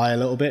and fly a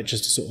little bit,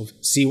 just to sort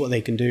of see what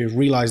they can do,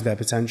 realize their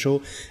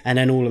potential, and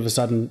then all of a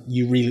sudden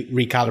you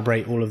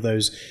recalibrate all of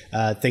those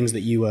things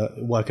that you were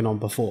working on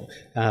before.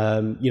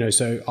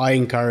 So I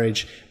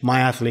encourage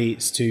my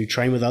athletes to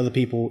train with other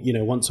people,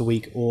 once a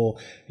week, or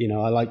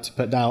I like to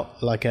put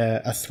out like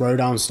a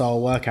throwdown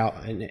style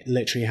workout, and it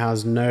literally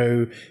has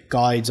no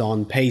guides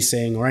on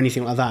pacing or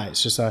anything like that.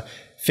 It's just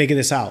figure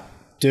this out,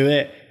 do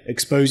it.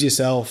 Expose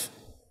yourself.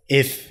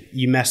 If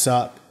you mess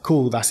up,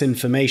 cool, that's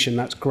information,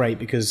 that's great,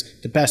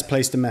 because the best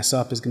place to mess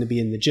up is going to be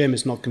in the gym.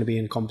 It's not going to be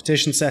in a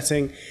competition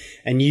setting,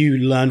 and you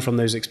learn from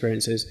those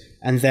experiences.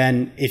 And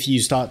then if you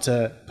start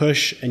to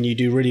push and you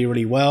do really,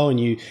 really well, and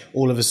you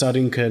all of a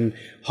sudden can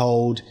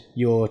hold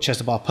your chest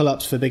to bar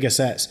pull-ups for bigger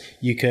sets,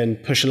 you can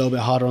push a little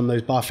bit harder on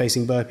those bar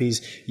facing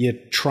burpees, you're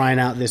trying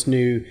out this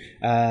new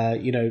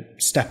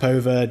step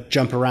over,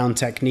 jump around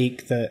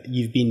technique that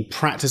you've been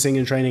practicing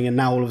and training, and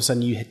now all of a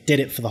sudden you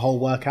did it for the whole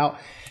workout.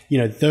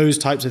 Those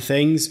types of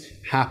things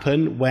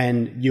happen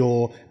when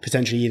you're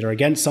potentially either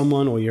against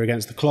someone or you're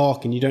against the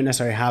clock, and you don't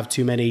necessarily have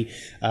too many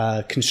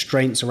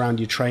constraints around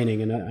your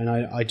training. And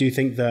I do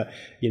think that,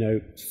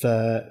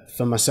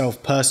 for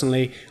myself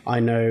personally, I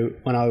know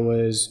when I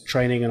was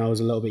training and I was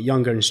a little bit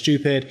younger and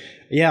stupid,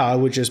 I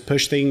would just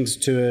push things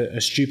to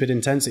a stupid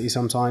intensity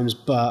sometimes,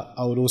 but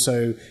I would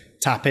also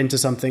tap into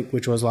something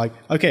which was like,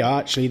 okay,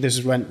 actually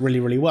this went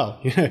really, really well.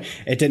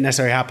 It didn't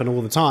necessarily happen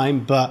all the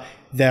time, but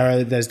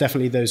there's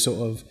definitely those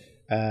sort of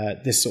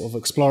this sort of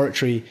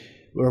exploratory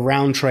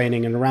around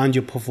training and around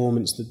your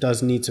performance that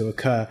does need to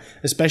occur,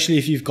 especially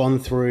if you've gone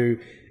through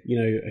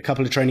a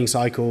couple of training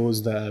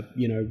cycles that are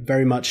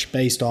very much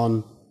based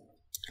on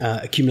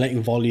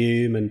accumulating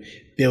volume and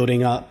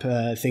building up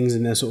things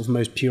in their sort of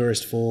most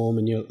purest form,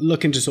 and you're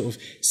looking to sort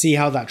of see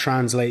how that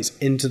translates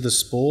into the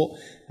sport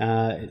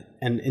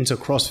and into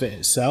CrossFit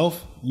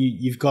itself,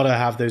 you've got to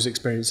have those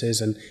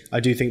experiences. And I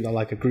do think that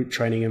like a group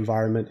training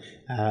environment,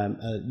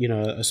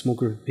 a small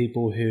group of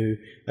people who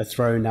are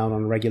thrown down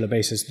on a regular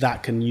basis,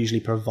 that can usually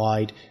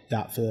provide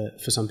that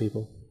for some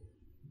people.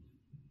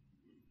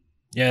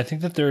 Yeah, I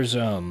think that there's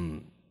a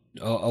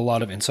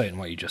lot of insight in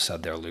what you just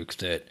said there, Luke,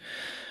 that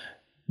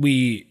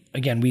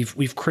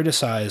we've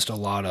criticized a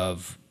lot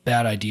of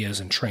bad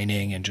ideas in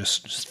training and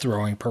just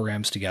throwing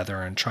programs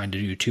together and trying to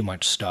do too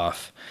much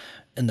stuff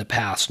in the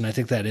past. And I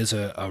think that is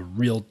a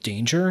real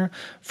danger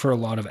for a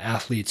lot of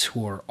athletes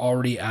who are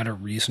already at a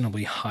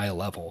reasonably high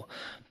level.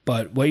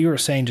 But what you were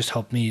saying just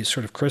helped me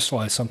sort of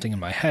crystallize something in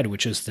my head,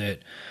 which is that,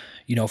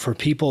 for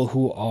people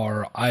who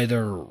are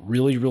either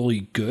really,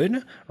 really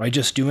good, right,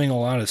 just doing a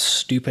lot of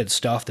stupid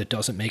stuff that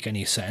doesn't make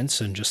any sense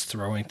and just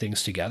throwing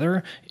things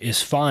together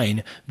is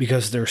fine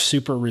because they're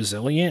super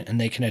resilient and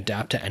they can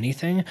adapt to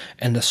anything,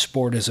 and the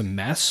sport is a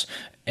mess.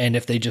 And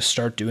if they just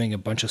start doing a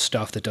bunch of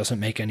stuff that doesn't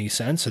make any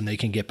sense and they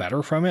can get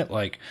better from it,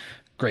 like,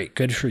 great,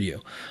 good for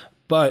you.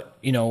 But,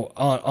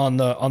 on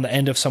the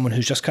end of someone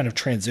who's just kind of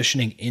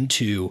transitioning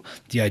into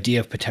the idea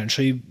of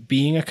potentially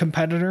being a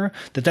competitor,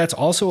 that's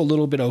also a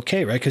little bit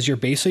okay, right? Because you're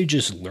basically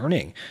just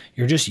learning.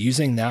 You're just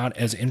using that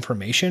as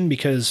information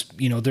because,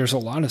 there's a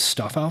lot of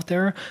stuff out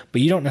there, but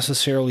you don't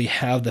necessarily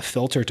have the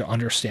filter to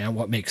understand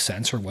what makes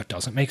sense or what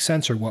doesn't make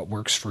sense or what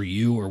works for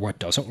you or what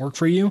doesn't work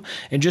for you.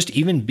 And just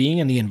even being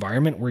in the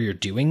environment where you're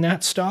doing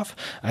that stuff,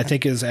 I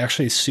think is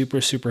actually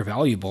super, super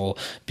valuable,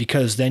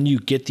 because then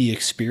you get the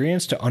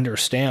experience to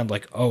understand,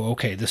 like, oh,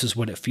 okay, this is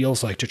what it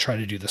feels like to try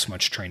to do this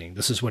much training.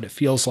 This is what it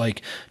feels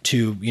like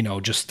to,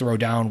 just throw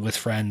down with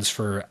friends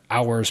for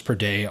hours per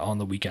day on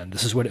the weekend.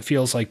 This is what it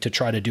feels like to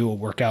try to do a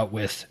workout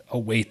with a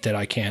weight that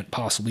I can't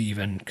possibly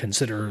even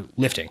consider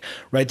lifting,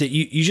 right? That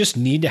you just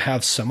need to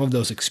have some of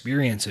those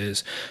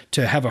experiences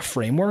to have a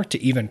framework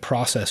to even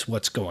process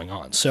what's going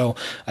on. So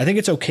I think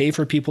it's okay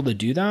for people to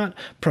do that,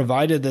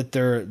 provided that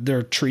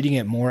they're treating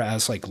it more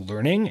as like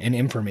learning and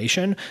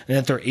information, and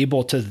that they're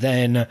able to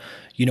then,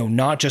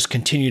 not just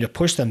continue to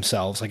push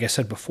themselves, like I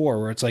said before,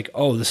 where it's like,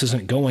 oh, this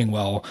isn't going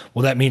well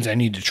that means I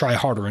need to try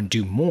harder and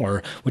do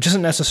more, which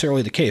isn't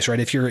necessarily the case, right?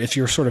 If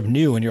you're sort of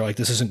new and you're like,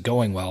 this isn't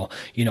going well,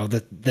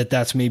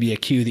 that's maybe a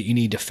cue that you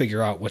need to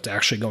figure out what's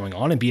actually going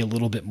on and be a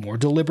little bit more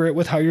deliberate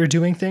with how you're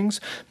doing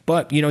things.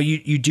 But,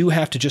 you do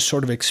have to just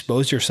sort of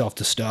expose yourself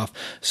to stuff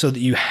so that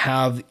you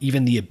have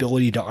even the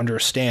ability to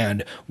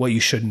understand what you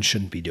should and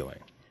shouldn't be doing.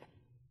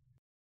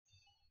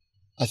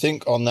 I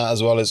think on that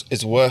as well,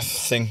 it's worth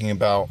thinking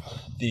about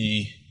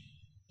the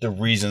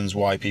reasons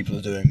why people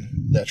are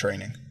doing their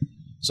training.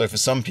 So for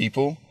some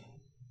people,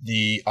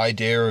 the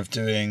idea of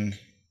doing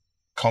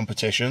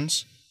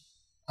competitions,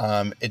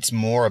 it's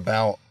more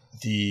about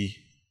the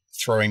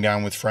throwing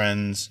down with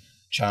friends,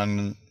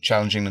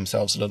 challenging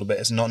themselves a little bit.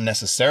 It's not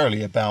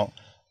necessarily about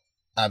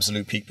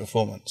absolute peak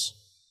performance.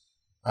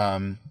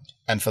 And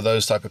for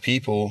those type of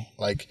people,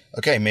 like,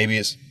 okay,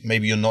 maybe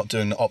you're not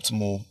doing the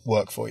optimal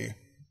work for you,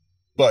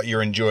 but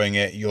you're enjoying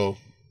it.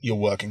 You're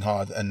working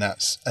hard,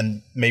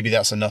 and maybe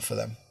that's enough for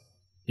them.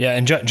 Yeah.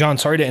 And John,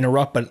 sorry to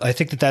interrupt, but I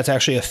think that's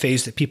actually a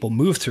phase that people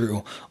move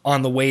through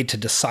on the way to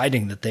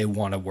deciding that they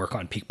want to work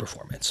on peak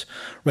performance,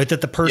 right?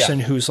 That the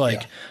person who's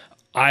like,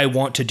 I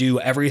want to do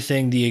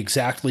everything the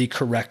exactly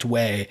correct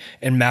way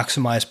and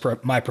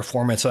maximize my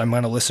performance. I'm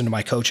going to listen to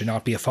my coach and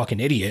not be a fucking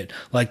idiot.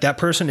 Like, that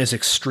person is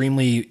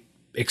exceptionally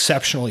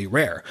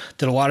rare.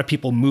 That a lot of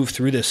people move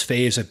through this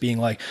phase of being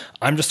like,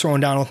 I'm just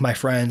throwing down with my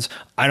friends.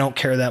 I don't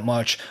care that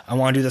much. I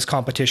want to do this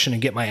competition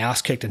and get my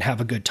ass kicked and have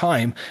a good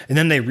time. And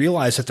then they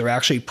realize that they're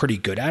actually pretty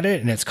good at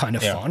it and it's kind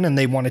of fun and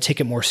they want to take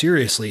it more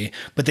seriously,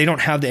 but they don't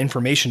have the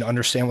information to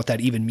understand what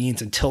that even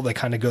means until they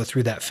kind of go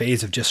through that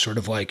phase of just sort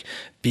of like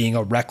being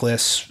a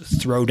reckless,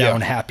 throw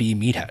down, happy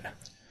meathead.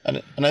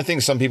 And I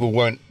think some people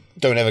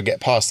don't ever get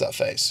past that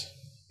phase,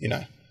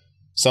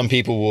 Some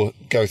people will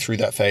go through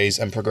that phase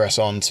and progress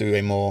on to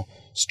a more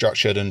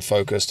structured and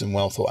focused and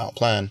well thought out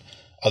plan.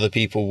 Other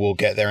people will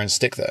get there and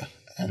stick there,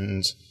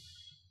 and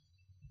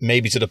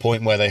maybe to the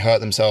point where they hurt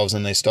themselves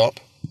and they stop.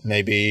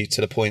 Maybe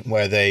to the point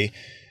where they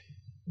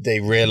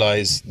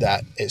realize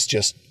that it's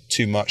just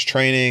too much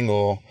training,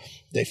 or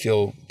they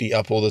feel beat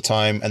up all the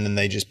time, and then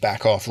they just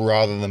back off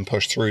rather than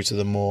push through to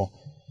the more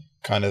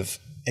kind of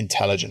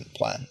intelligent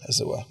plan, as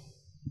it were.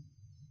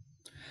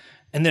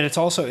 And then it's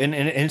also, and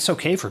it's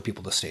okay for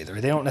people to stay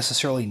there. They don't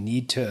necessarily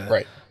need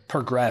to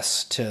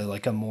progress to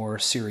like a more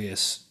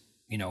serious,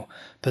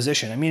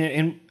 position. I mean,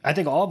 and I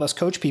think all of us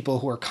coach people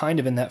who are kind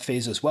of in that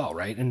phase as well,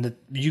 right? And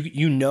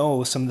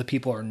some of the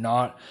people are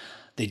not,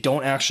 they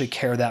don't actually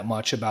care that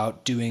much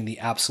about doing the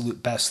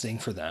absolute best thing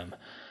for them.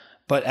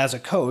 But as a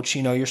coach,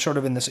 you're sort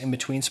of in this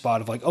in-between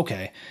spot of like,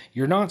 okay,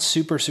 you're not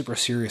super, super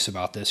serious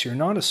about this. You're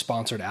not a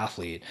sponsored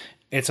athlete.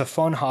 It's a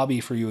fun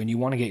hobby for you and you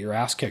want to get your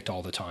ass kicked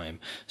all the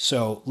time.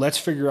 So let's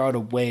figure out a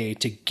way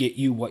to get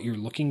you what you're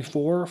looking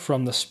for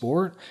from the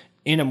sport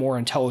in a more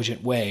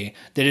intelligent way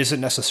that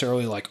isn't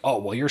necessarily like, oh,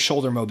 well, your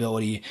shoulder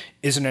mobility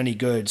isn't any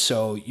good,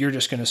 so you're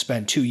just going to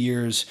spend 2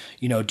 years,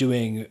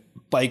 doing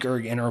bike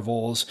erg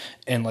intervals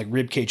and like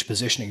rib cage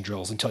positioning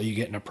drills until you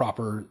get in a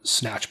proper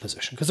snatch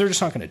position, because they're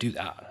just not going to do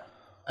that.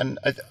 And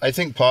I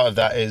think part of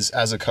that is,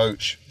 as a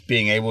coach,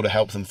 being able to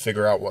help them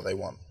figure out what they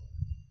want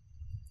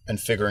and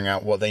figuring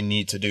out what they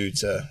need to do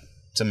to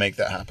make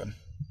that happen.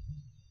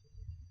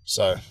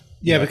 So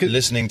because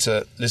listening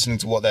to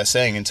what they're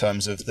saying in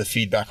terms of the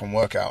feedback on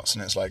workouts,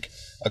 and it's like,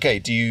 okay,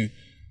 do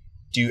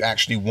you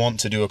actually want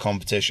to do a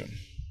competition,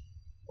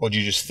 or do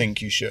you just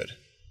think you should?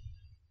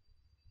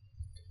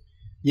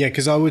 Yeah,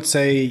 because I would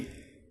say,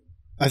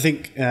 I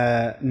think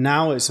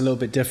now it's a little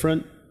bit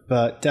different,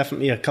 but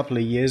definitely a couple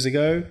of years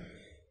ago,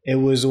 it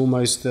was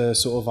almost the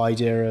sort of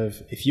idea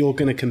of, if you're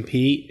going to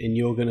compete and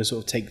you're going to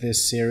sort of take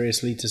this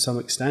seriously to some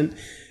extent,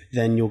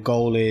 then your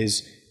goal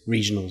is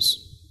regionals,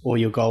 or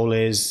your goal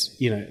is,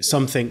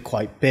 something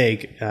quite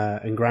big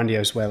and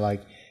grandiose, where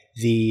like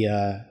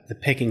the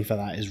picking for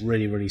that is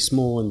really, really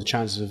small, and the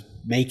chances of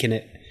making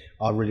it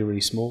are really,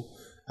 really small.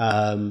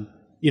 And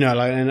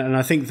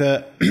I think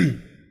that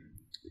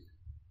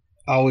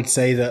I would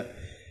say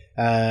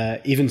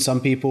that even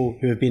some people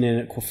who have been in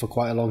it for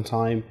quite a long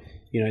time,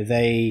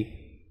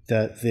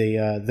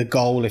 the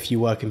goal, if you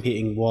were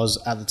competing, was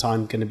at the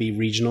time going to be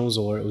regionals,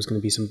 or it was going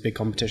to be some big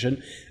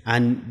competition,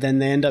 and then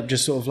they end up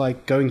just sort of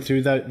like going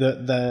through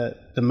the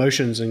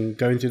motions and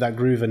going through that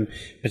groove, and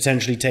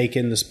potentially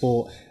taking the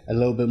sport a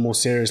little bit more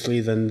seriously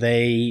than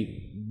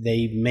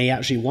they may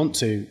actually want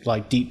to,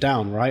 like deep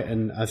down, right?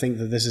 And I think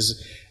that this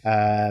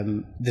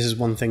is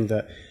one thing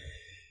that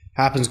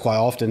happens quite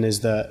often,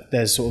 is that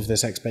there's sort of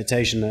this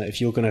expectation that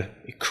if you're going to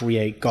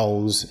create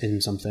goals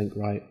in something,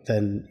 right,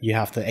 then you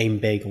have to aim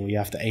big, or you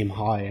have to aim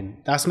high, and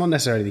that's not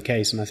necessarily the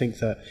case. And I think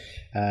that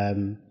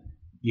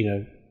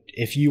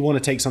if you want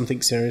to take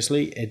something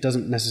seriously, it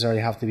doesn't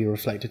necessarily have to be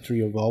reflected through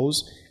your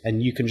goals,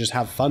 and you can just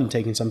have fun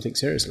taking something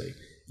seriously.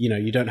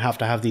 You don't have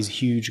to have these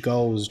huge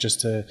goals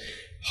just to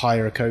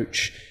hire a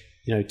coach,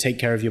 take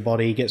care of your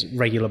body, get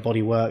regular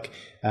body work,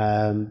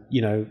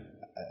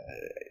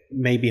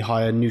 maybe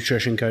hire a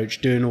nutrition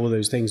coach, doing all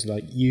those things.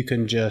 Like, you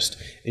can just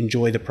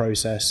enjoy the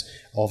process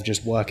of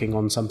just working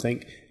on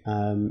something.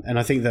 And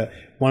I think that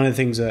one of the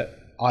things that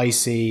I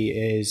see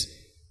is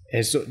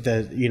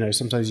that,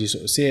 sometimes you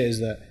sort of see it, is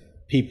that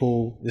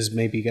people, this is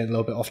maybe getting a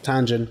little bit off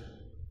tangent,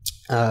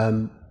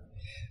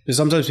 but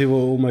sometimes people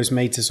are almost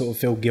made to sort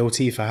of feel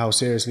guilty for how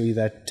seriously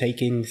they're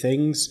taking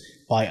things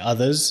by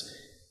others,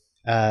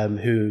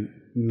 who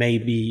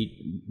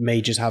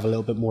may just have a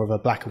little bit more of a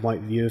black and white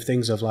view of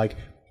things, of like,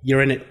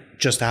 you're in it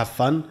just to have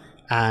fun,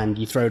 and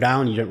you throw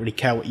down, you don't really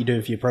care what you're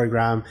doing for your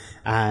program,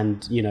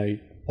 and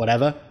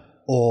whatever,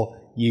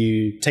 or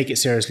you take it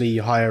seriously,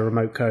 you hire a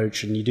remote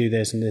coach, and you do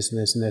this and this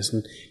and this and this,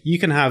 and you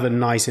can have a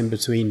nice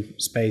in-between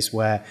space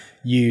where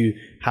you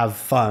have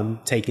fun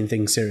taking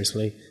things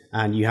seriously,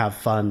 and you have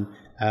fun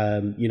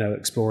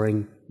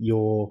exploring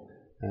your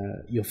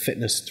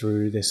fitness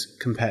through this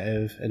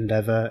competitive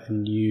endeavor,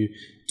 and you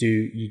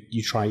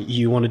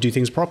want to do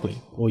things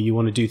properly, or you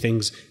want to do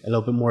things a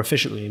little bit more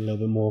efficiently, and a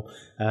little bit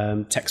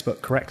more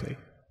textbook correctly.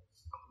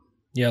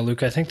 Yeah,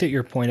 Luke, I think that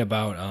your point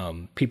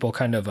about people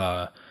kind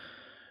of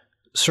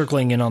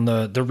circling in on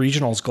the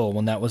regionals goal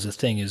when that was a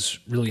thing is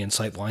really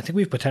insightful. I think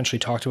we've potentially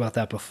talked about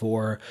that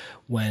before,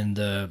 when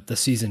the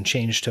season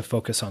changed to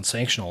focus on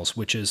sanctionals,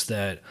 which is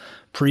that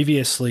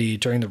previously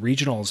during the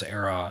regionals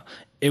era,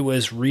 it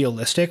was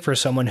realistic for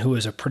someone who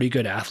was a pretty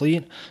good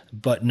athlete,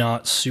 but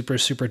not super,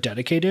 super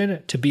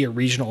dedicated, to be a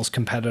regionals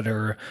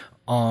competitor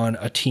on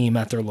a team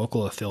at their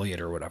local affiliate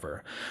or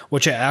whatever,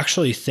 which I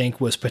actually think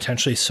was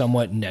potentially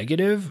somewhat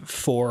negative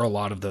for a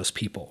lot of those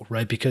people,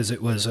 right? Because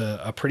it was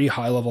a pretty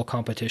high level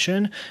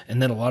competition, and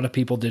then a lot of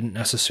people didn't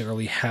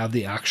necessarily have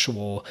the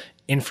actual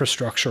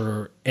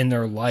infrastructure in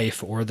their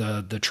life, or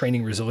the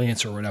training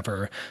resilience or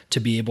whatever, to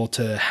be able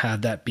to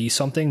have that be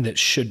something that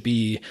should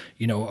be,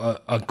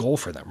 a goal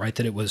for them, right?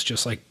 That it was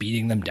just like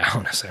beating them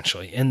down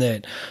essentially. And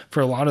that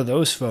for a lot of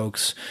those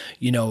folks,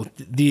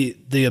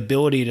 the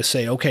ability to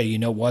say, okay, you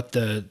know what,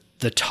 the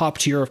top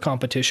tier of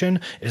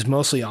competition is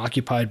mostly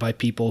occupied by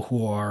people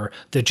who are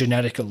the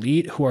genetic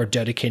elite, who are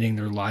dedicating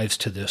their lives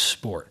to this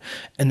sport.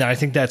 And I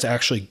think that's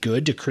actually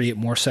good to create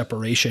more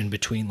separation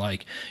between,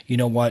 like, you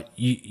know what,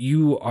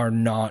 you are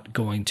not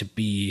going to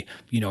be,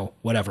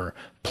 whatever,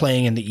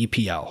 playing in the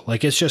EPL.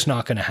 Like, it's just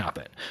not going to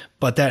happen.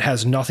 But that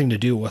has nothing to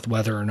do with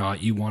whether or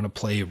not you want to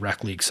play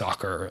rec league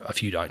soccer a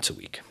few nights a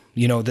week.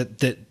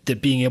 That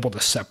being able to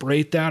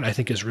separate that, I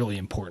think, is really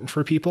important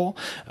for people.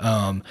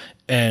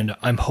 And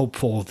I'm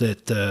hopeful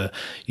that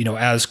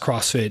as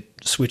CrossFit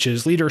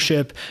switches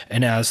leadership,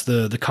 and as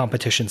the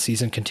competition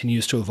season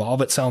continues to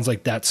evolve, it sounds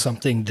like that's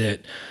something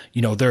that,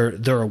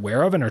 they're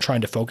aware of and are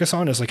trying to focus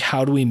on, is like,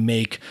 how do we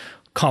make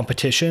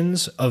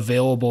competitions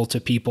available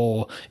to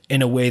people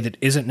in a way that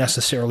isn't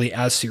necessarily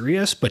as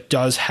serious, but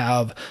does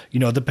have,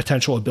 the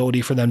potential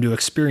ability for them to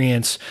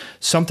experience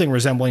something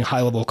resembling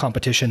high level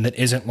competition that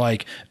isn't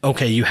like,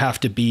 okay, you have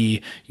to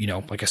be,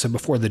 like I said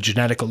before, the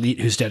genetic elite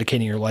who's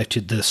dedicating your life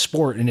to the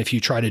sport. And if you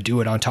try to do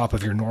it on top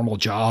of your normal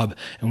job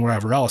and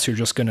whatever else, you're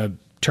just going to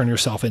turn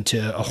yourself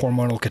into a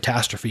hormonal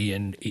catastrophe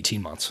in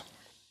 18 months.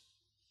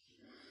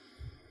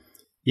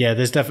 Yeah,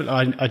 there's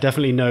definitely, I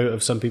definitely know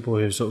of some people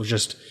who have sort of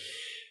just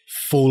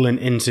fallen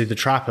into the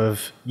trap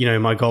of,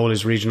 my goal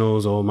is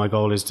regionals, or my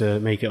goal is to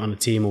make it on a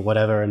team or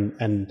whatever.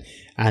 And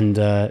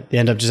they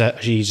end up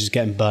just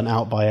getting burnt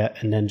out by it,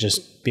 and then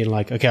just being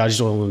like, okay, I just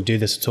don't want to do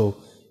this at all,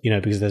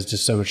 because there's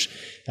just so much,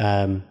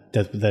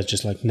 there's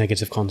just like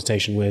negative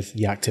connotation with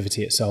the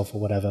activity itself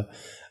or whatever.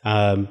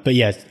 But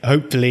yeah,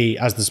 hopefully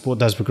as the sport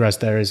does progress,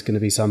 there is going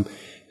to be some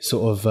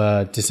sort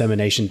of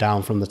dissemination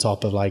down from the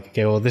top of like,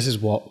 okay, well, this is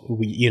what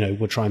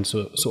we're trying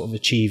to sort of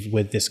achieve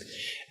with this,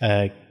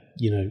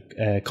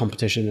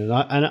 competition.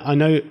 And I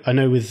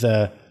know with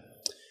the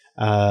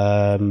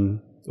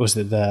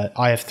the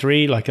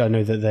IF3, like I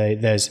know that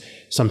there's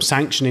some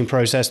sanctioning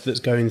process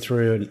that's going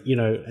through,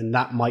 and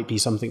that might be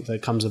something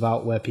that comes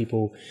about where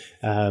people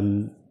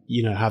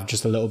have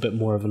just a little bit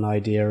more of an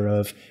idea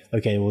of,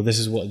 okay, well, this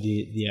is what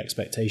the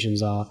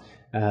expectations are,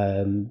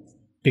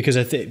 because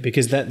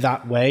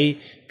that way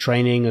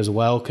training as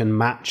well can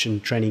match,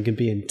 and training can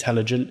be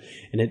intelligent,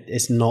 and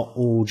it's not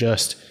all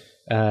just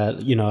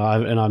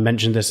I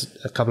mentioned this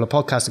a couple of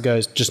podcasts ago.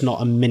 It's just not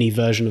a mini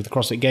version of the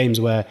CrossFit Games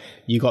where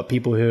you got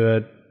people who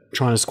are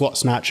trying to squat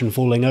snatch and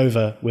falling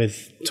over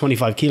with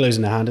 25 kilos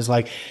in their hand. It's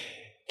like,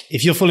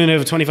 if you're falling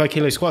over 25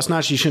 kilo squat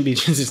snatch, you shouldn't be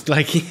just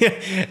like,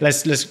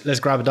 let's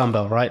grab a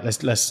dumbbell, right?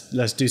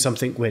 Let's do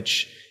something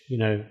which,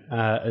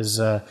 as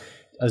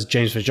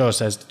James Fitzgerald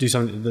says, do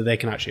something that they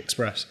can actually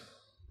express.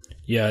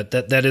 Yeah,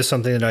 that is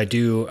something that I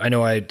do. I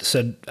know I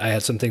said I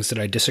had some things that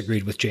I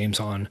disagreed with James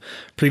on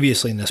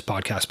previously in this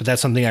podcast, but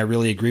that's something I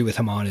really agree with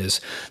him on,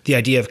 is the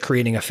idea of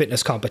creating a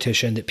fitness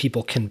competition that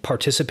people can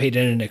participate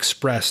in and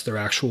express their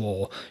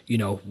actual,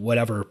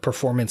 whatever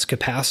performance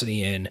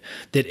capacity in,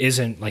 that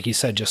isn't, like you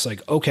said, just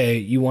like, okay,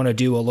 you want to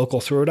do a local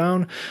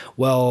throwdown?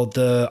 Well,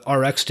 the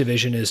RX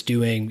division is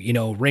doing,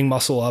 ring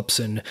muscle ups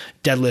and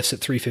deadlifts at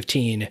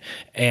 315,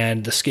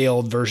 and the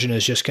scaled version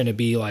is just going to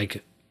be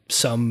like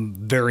some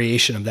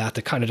variation of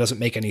that kind of doesn't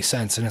make any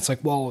sense. And it's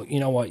like, well, you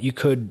know what, you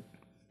could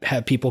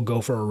have people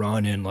go for a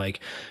run and like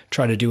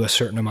try to do a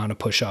certain amount of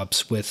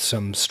push-ups with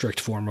some strict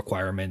form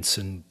requirements,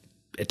 and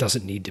it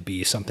doesn't need to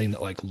be something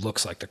that like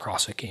looks like the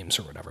CrossFit Games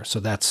or whatever. So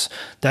that's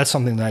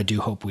something that I do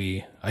hope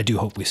we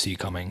see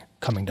coming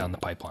down the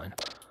pipeline.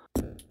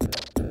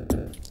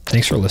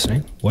 Thanks for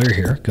listening. While you're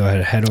here, go ahead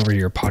and head over to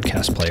your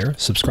podcast player,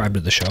 subscribe to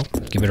the show,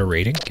 give it a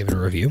rating, give it a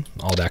review,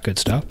 all that good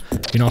stuff. You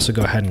can also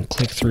go ahead and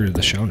click through to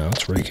the show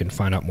notes where you can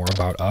find out more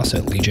about us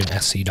at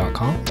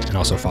legionsc.com, and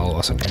also follow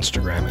us on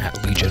Instagram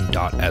at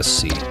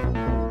legion.sc.